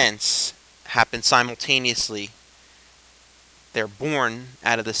events happen simultaneously. They're born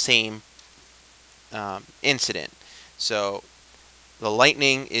out of the same incident. So the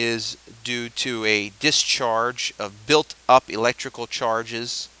lightning is due to a discharge of built-up electrical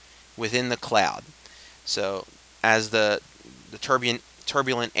charges within the cloud. So as the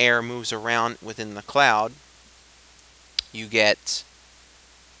turbulent air moves around within the cloud, you get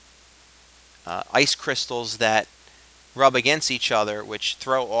ice crystals that rub against each other, which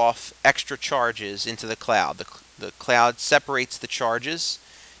throw off extra charges into the cloud. The cloud separates the charges,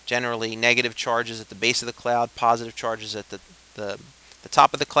 generally negative charges at the base of the cloud, positive charges at the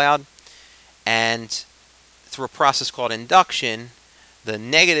top of the cloud, and through a process called induction, the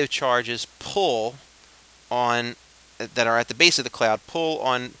negative charges pull on that are at the base of the cloud pull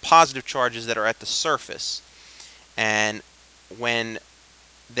on positive charges that are at the surface, and when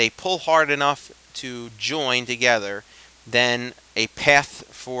they pull hard enough to join together, then a path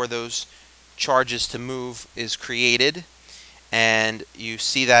for those charges to move is created, and you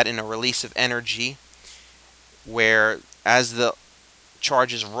see that in a release of energy, where as the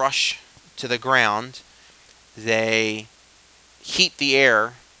charges rush to the ground, they heat the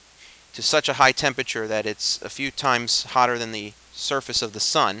air to such a high temperature that it's a few times hotter than the surface of the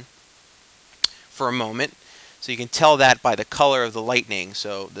sun for a moment. So you can tell that by the color of the lightning.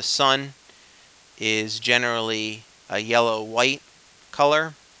 So the sun is generally a yellow-white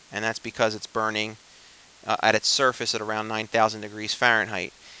color, and that's because it's burning at its surface at around 9,000 degrees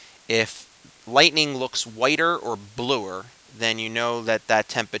Fahrenheit. If lightning looks whiter or bluer, then you know that that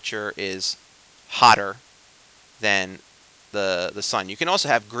temperature is hotter than the sun. You can also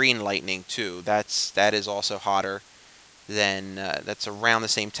have green lightning too. That is also hotter than that's around the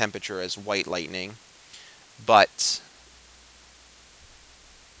same temperature as white lightning. But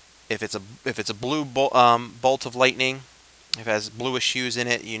if it's a blue bolt of lightning, if it has bluish hues in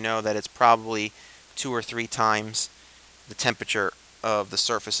it, you know that it's probably 2 or 3 times the temperature of the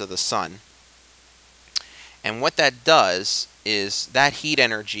surface of the sun. And what that does is that heat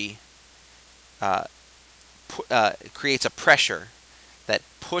energy creates a pressure that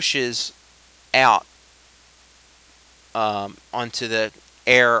pushes out onto the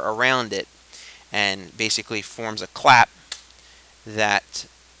air around it, and basically forms a clap that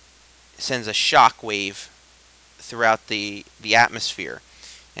sends a shock wave throughout the atmosphere.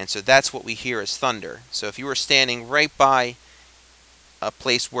 And so that's what we hear as thunder. So if you were standing right by a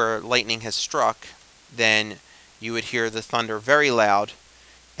place where lightning has struck, then you would hear the thunder very loud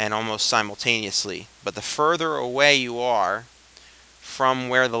and almost simultaneously. But the further away you are from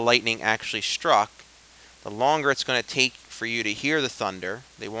where the lightning actually struck, the longer it's going to take for you to hear the thunder.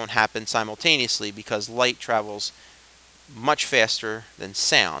 They won't happen simultaneously because light travels much faster than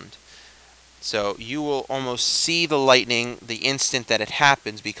sound. So you will almost see the lightning the instant that it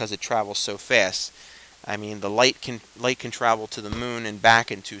happens because it travels so fast. I mean, the light can travel to the moon and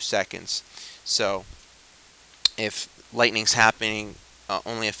back in 2 seconds. So if lightning's happening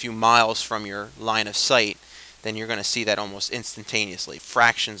only a few miles from your line of sight, then you're going to see that almost instantaneously.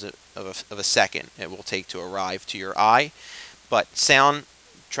 Fractions of a second it will take to arrive to your eye. But sound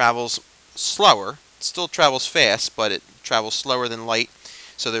travels slower. It still travels fast, but it travels slower than light,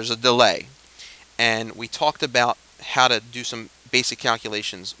 so there's a delay. And we talked about how to do some basic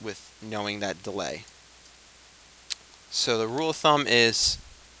calculations with knowing that delay. So the rule of thumb is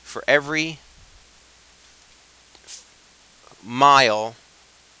for every mile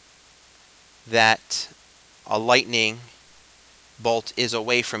that a lightning bolt is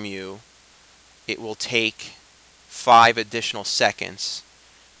away from you, it will take 5 additional seconds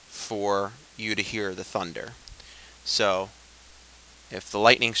for you to hear the thunder. So if the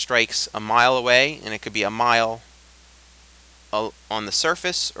lightning strikes a mile away, and it could be a mile on the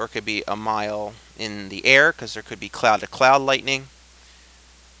surface, or it could be a mile in the air, because there could be cloud-to-cloud lightning,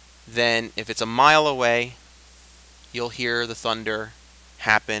 then if it's a mile away, you'll hear the thunder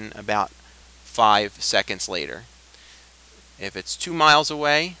happen about 5 seconds later. If it's 2 miles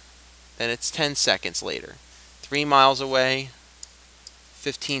away, then it's 10 seconds later. 3 miles away,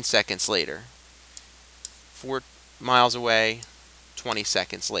 15 seconds later. 4 miles away, 20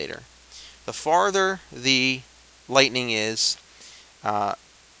 seconds later. The farther the lightning is, there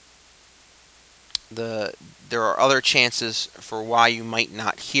are other chances for why you might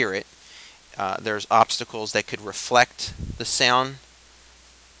not hear it. There's obstacles that could reflect the sound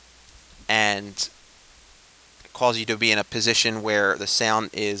and cause you to be in a position where the sound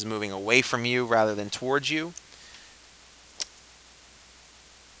is moving away from you rather than towards you.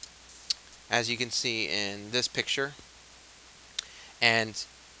 As you can see in this picture. And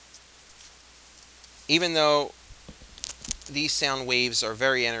even though these sound waves are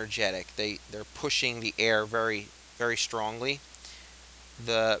very energetic, they're pushing the air very, very strongly,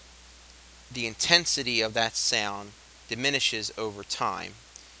 the intensity of that sound diminishes over time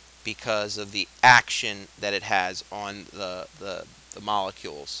because of the action that it has on the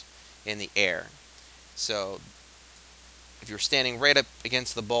molecules in the air. So if you're standing right up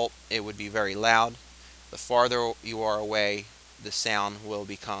against the bolt, it would be very loud. The farther you are away, the sound will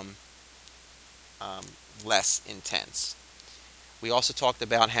become less intense. We also talked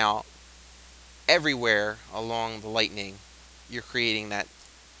about how everywhere along the lightning you're creating that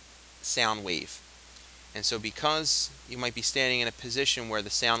sound wave. And so because you might be standing in a position where the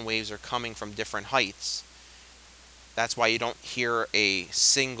sound waves are coming from different heights, that's why you don't hear a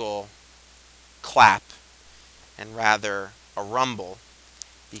single clap and rather a rumble,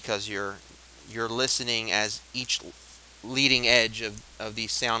 because you're listening as each leading edge of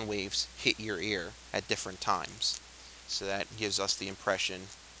these sound waves hit your ear at different times. So that gives us the impression,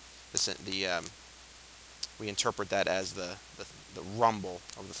 we interpret that as the rumble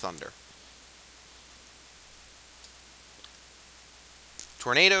of the thunder.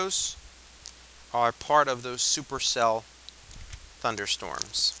 Tornadoes are part of those supercell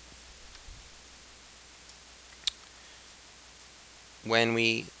thunderstorms. When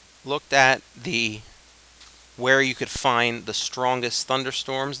we looked at where you could find the strongest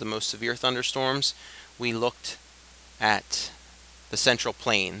thunderstorms, the most severe thunderstorms, we looked at the Central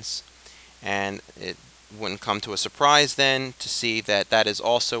Plains, and it wouldn't come to a surprise then to see that that is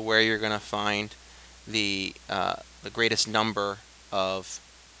also where you're going to find the greatest number of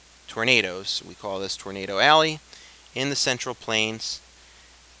tornadoes. We call this Tornado Alley in the Central Plains.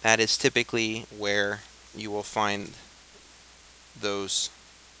 That is typically where you will find those.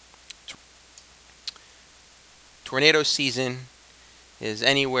 Tornado season is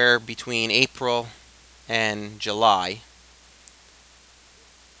anywhere between April and July.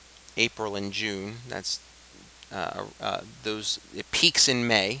 April and June. That's it peaks in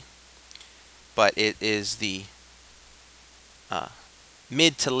May, but it is the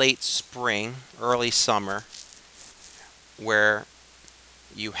mid to late spring, early summer, where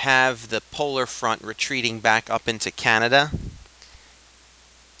you have the polar front retreating back up into Canada,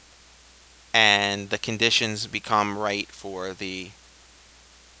 and the conditions become right for the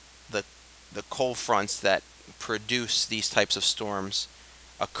cold fronts that produce these types of storms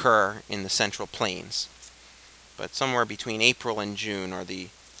occur in the Central Plains. But somewhere between April and June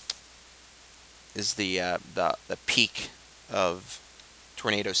is the peak of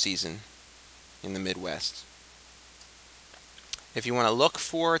tornado season in the Midwest. If you want to look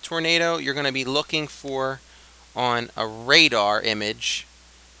for a tornado, you're going to be looking for on a radar image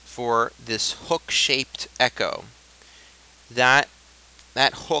for this hook-shaped echo. That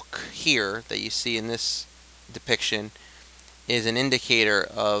that hook here that you see in this depiction is an indicator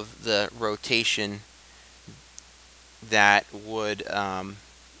of the rotation that would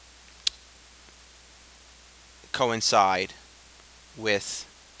coincide with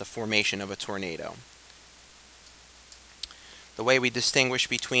the formation of a tornado. The way we distinguish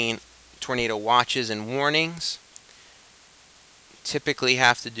between tornado watches and warnings typically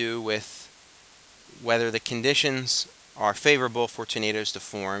have to do with whether the conditions are favorable for tornadoes to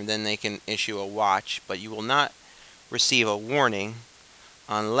form. Then they can issue a watch, but you will not receive a warning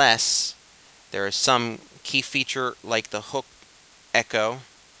unless there is some key feature like the hook echo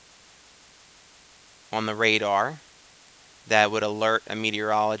on the radar that would alert a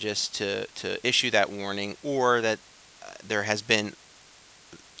meteorologist to issue that warning, or that there has been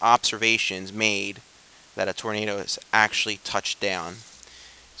observations made that a tornado has actually touched down.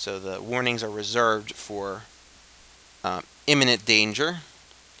 So the warnings are reserved for imminent danger.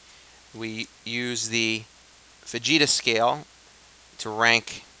 We use the Fujita scale to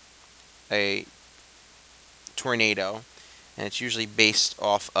rank a tornado, and it's usually based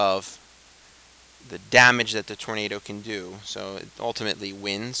off of the damage that the tornado can do. So it ultimately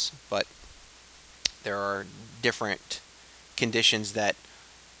wins, but there are different conditions that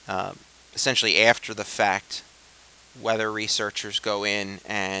essentially after the fact weather researchers go in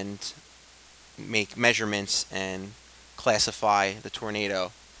and make measurements and classify the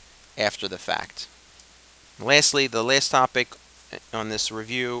tornado after the fact. Lastly, the last topic on this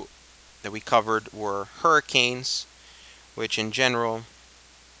review that we covered were hurricanes, which in general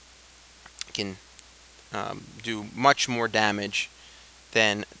can do much more damage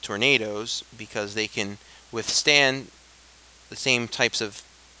than tornadoes because they can withstand the same types of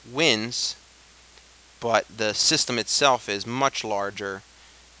winds, but the system itself is much larger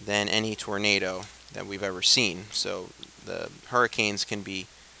than any tornado that we've ever seen. So the hurricanes can be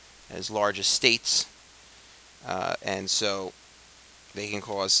as large as states, and so they can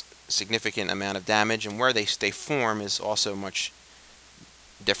cause a significant amount of damage, and where they form is also much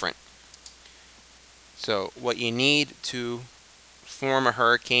different. So what you need to form a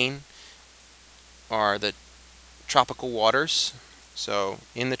hurricane are the tropical waters. So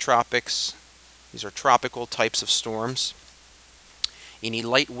in the tropics, these are tropical types of storms. You need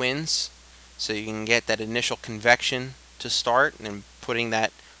light winds so you can get that initial convection to start and putting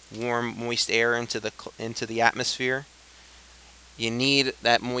that warm, moist air into the atmosphere. You need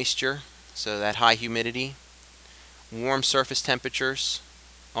that moisture, so that high humidity, warm surface temperatures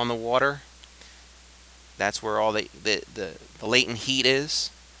on the water. That's where all the latent heat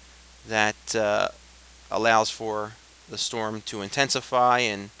is that allows for the storm to intensify,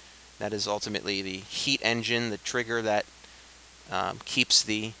 and that is ultimately the heat engine, the trigger that keeps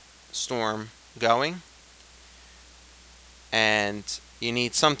the storm going. And you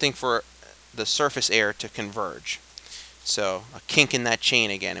need something for the surface air to converge. So a kink in that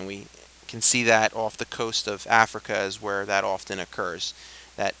chain again, and we can see that off the coast of Africa is where that often occurs.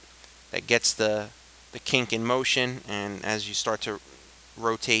 That gets the kink in motion, and as you start to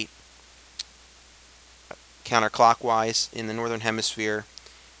rotate counterclockwise in the northern hemisphere,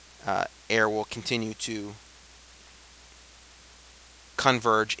 air will continue to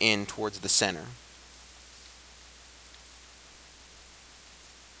converge in towards the center.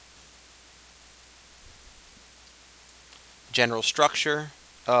 General structure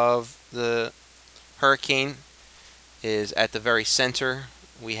of the hurricane is at the very center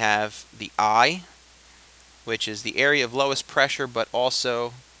we have the eye, which is the area of lowest pressure, but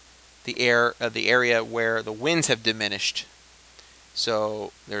also the area where the winds have diminished.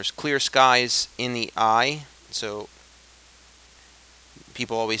 So there's clear skies in the eye. So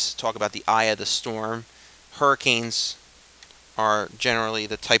people always talk about the eye of the storm. Hurricanes are generally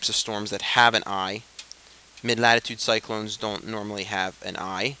the types of storms that have an eye. Mid-latitude cyclones don't normally have an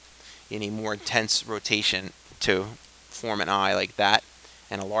eye. You need more intense rotation to form an eye like that,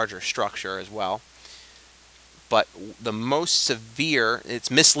 and a larger structure as well. But the most severe, it's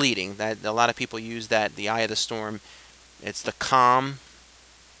misleading that a lot of people use that, the eye of the storm. It's the calm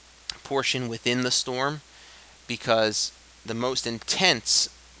portion within the storm, because the most intense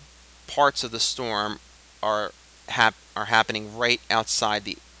parts of the storm are happening right outside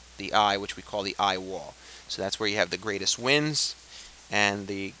the eye, which we call the eye wall. So that's where you have the greatest winds and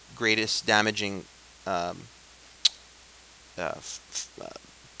the greatest damaging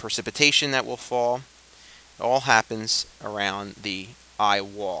precipitation that will fall. It all happens around the eye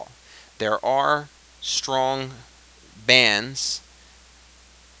wall. There are strong bands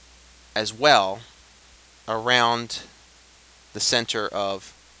as well around the center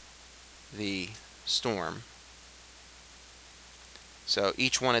of the storm. So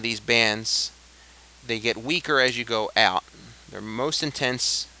each one of these bands, they get weaker as you go out. They're most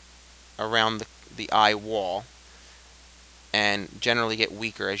intense around the eye wall and generally get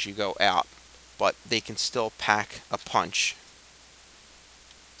weaker as you go out, but they can still pack a punch.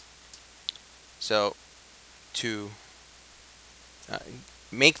 So to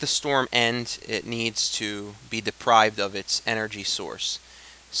make the storm end, it needs to be deprived of its energy source.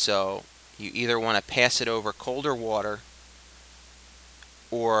 So you either want to pass it over colder water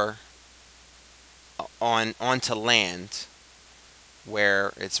or onto land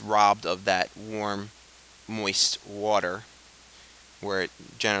where it's robbed of that warm, moist water where it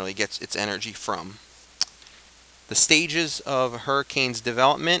generally gets its energy from. The stages of a hurricane's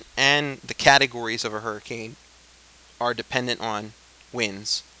development and the categories of a hurricane are dependent on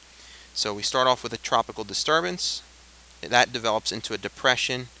winds. So we start off with a tropical disturbance. That develops into a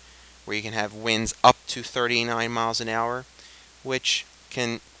depression where you can have winds up to 39 miles an hour, which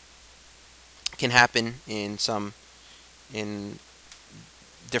can happen in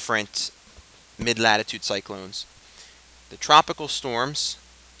different mid-latitude cyclones. The tropical storms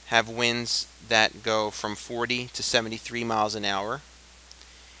have winds that go from 40 to 73 miles an hour.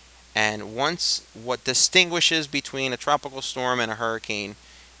 And what distinguishes between a tropical storm and a hurricane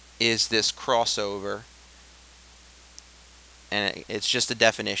is this crossover, and it's just a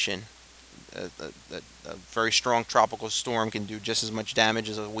definition. A very strong tropical storm can do just as much damage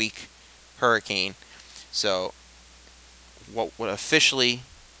as a weak hurricane. So what officially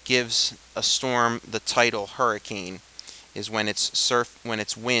gives a storm the title hurricane is when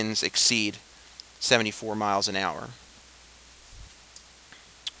its winds exceed 74 miles an hour.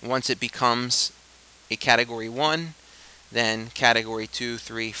 Once it becomes a Category 1, then Category 2,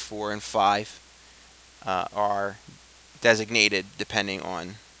 3, 4, and 5 are designated depending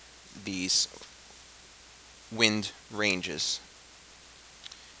on these wind ranges.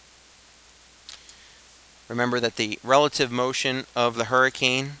 Remember that the relative motion of the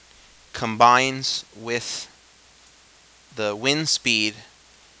hurricane combines with the wind speed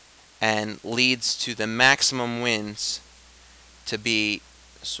and leads to the maximum winds to be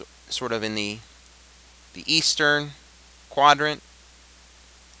sort of in the eastern quadrant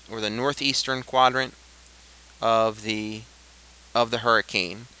or the northeastern quadrant of the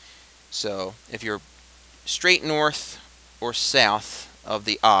hurricane. So if you're straight north or south of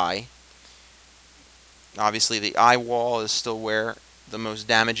the eye, obviously the eye wall is still where the most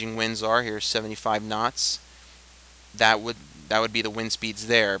damaging winds are. Here's 75 knots. That would be the wind speeds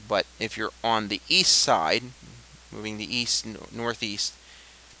there. But if you're on the east side, moving the east northeast,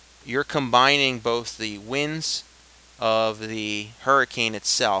 you're combining both the winds of the hurricane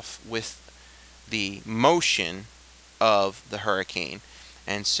itself with the motion of the hurricane,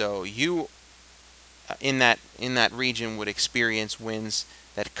 and so you in that region would experience winds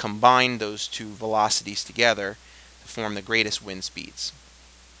that combine those two velocities together to form the greatest wind speeds.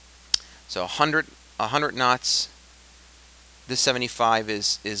 So 100 knots. This 75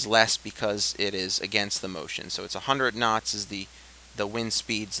 is less because it is against the motion. So it's 100 knots is the wind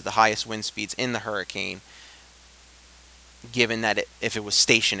speeds, the highest wind speeds in the hurricane, given that if it was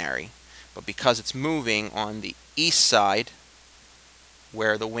stationary. But because it's moving on the east side,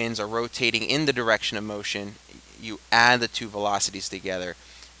 where the winds are rotating in the direction of motion, you add the two velocities together.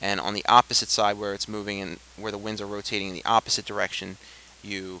 And on the opposite side, where it's moving and where the winds are rotating in the opposite direction,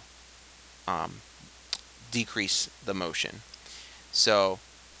 you decrease the motion. So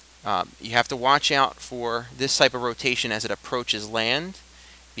you have to watch out for this type of rotation as it approaches land,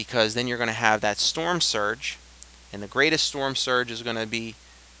 because then you're going to have that storm surge, and the greatest storm surge is going to be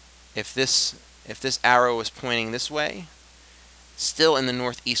if this arrow is pointing this way, still in the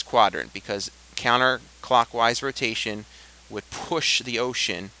northeast quadrant, because counterclockwise rotation would push the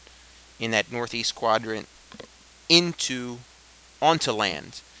ocean in that northeast quadrant onto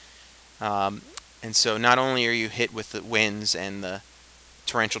land. And so not only are you hit with the winds and the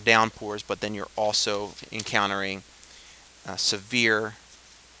torrential downpours, but then you're also encountering severe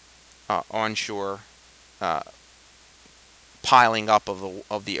onshore piling up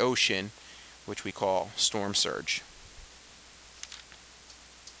of the ocean, which we call storm surge.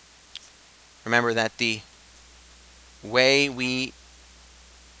 Remember that the way we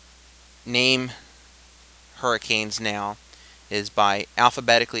name hurricanes now is by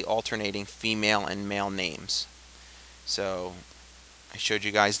alphabetically alternating female and male names. So I showed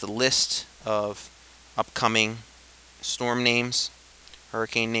you guys the list of upcoming storm names,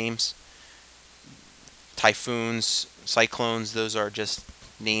 hurricane names. Typhoons, cyclones, those are just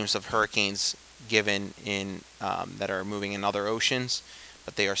names of hurricanes given in that are moving in other oceans,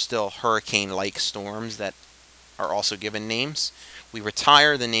 but they are still hurricane-like storms that are also given names. we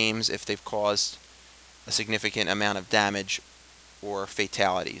retire the names if they've caused a significant amount of damage or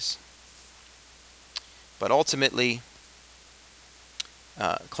fatalities. But ultimately,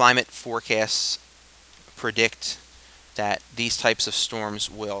 climate forecasts predict that these types of storms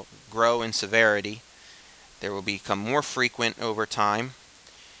will grow in severity. They will become more frequent over time,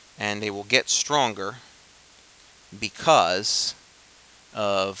 and they will get stronger because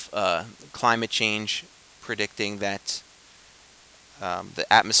of climate change predicting that the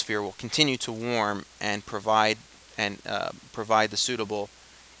atmosphere will continue to warm and provide the suitable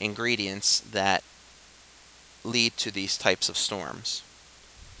ingredients that lead to these types of storms.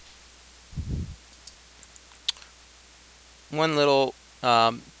 One little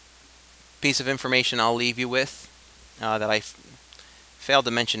piece of information I'll leave you with that I failed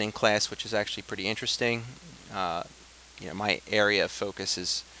to mention in class, which is actually pretty interesting. My area of focus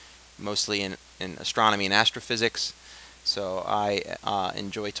is mostly in astronomy and astrophysics, so I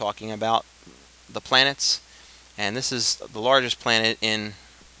enjoy talking about the planets. And this is the largest planet in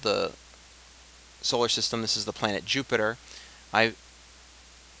the solar system. This is the planet Jupiter. I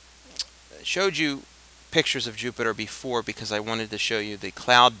showed you pictures of Jupiter before because I wanted to show you the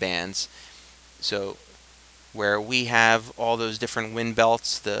cloud bands. So where we have all those different wind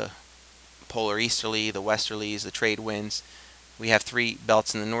belts, the polar easterly, the westerlies, the trade winds. We have 3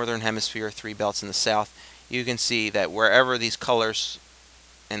 belts in the northern hemisphere, 3 belts in the south. You can see that wherever these colors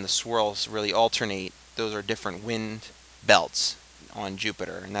and the swirls really alternate, those are different wind belts on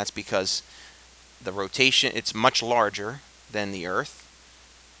Jupiter, and that's because the rotation, it's much larger than the Earth,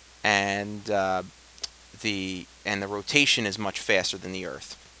 and the rotation is much faster than the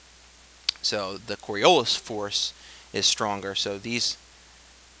Earth. So the Coriolis force is stronger. So these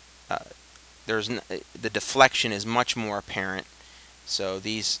the deflection is much more apparent. So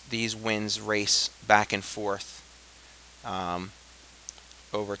these winds race back and forth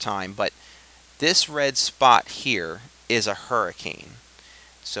over time. But this red spot here is a hurricane.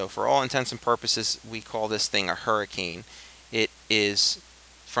 So for all intents and purposes, we call this thing a hurricane. It is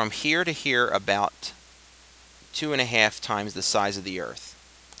from here to here about 2.5 times the size of the Earth.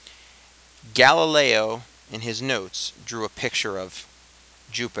 Galileo, in his notes, drew a picture of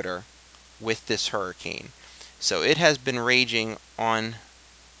Jupiter with this hurricane. So it has been raging on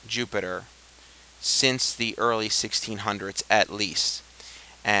Jupiter since the early 1600s at least,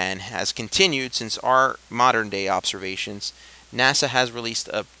 and has continued since our modern day observations. NASA has released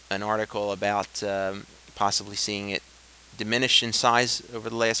an article about possibly seeing it diminish in size over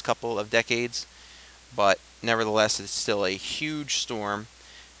the last couple of decades, but nevertheless it's still a huge storm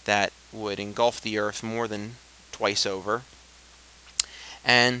that would engulf the Earth more than twice over.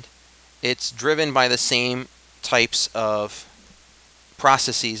 And it's driven by the same types of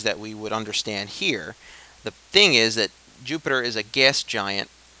processes that we would understand here. The thing is that Jupiter is a gas giant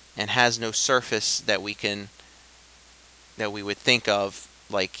and has no surface that we would think of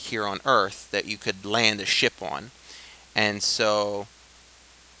like here on Earth that you could land a ship on. And so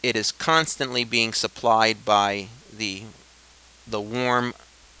it is constantly being supplied by the warm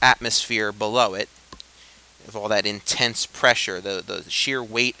atmosphere below it, of all that intense pressure. The sheer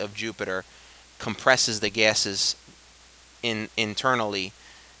weight of Jupiter compresses the gases internally.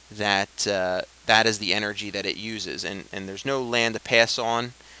 That is the energy that it uses, and there's no land to pass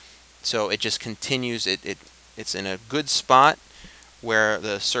on, so it just continues. It's in a good spot where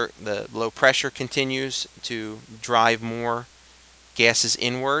the low pressure continues to drive more gases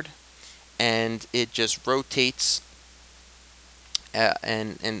inward, and it just rotates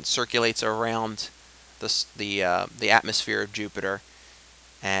and circulates around the atmosphere of Jupiter,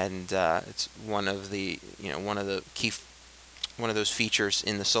 and it's one of those features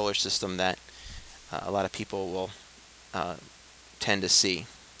in the solar system that a lot of people will tend to see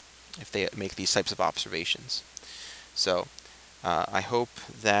if they make these types of observations. So I hope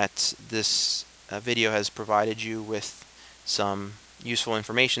that this video has provided you with some useful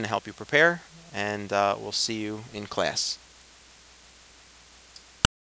information to help you prepare, and we'll see you in class.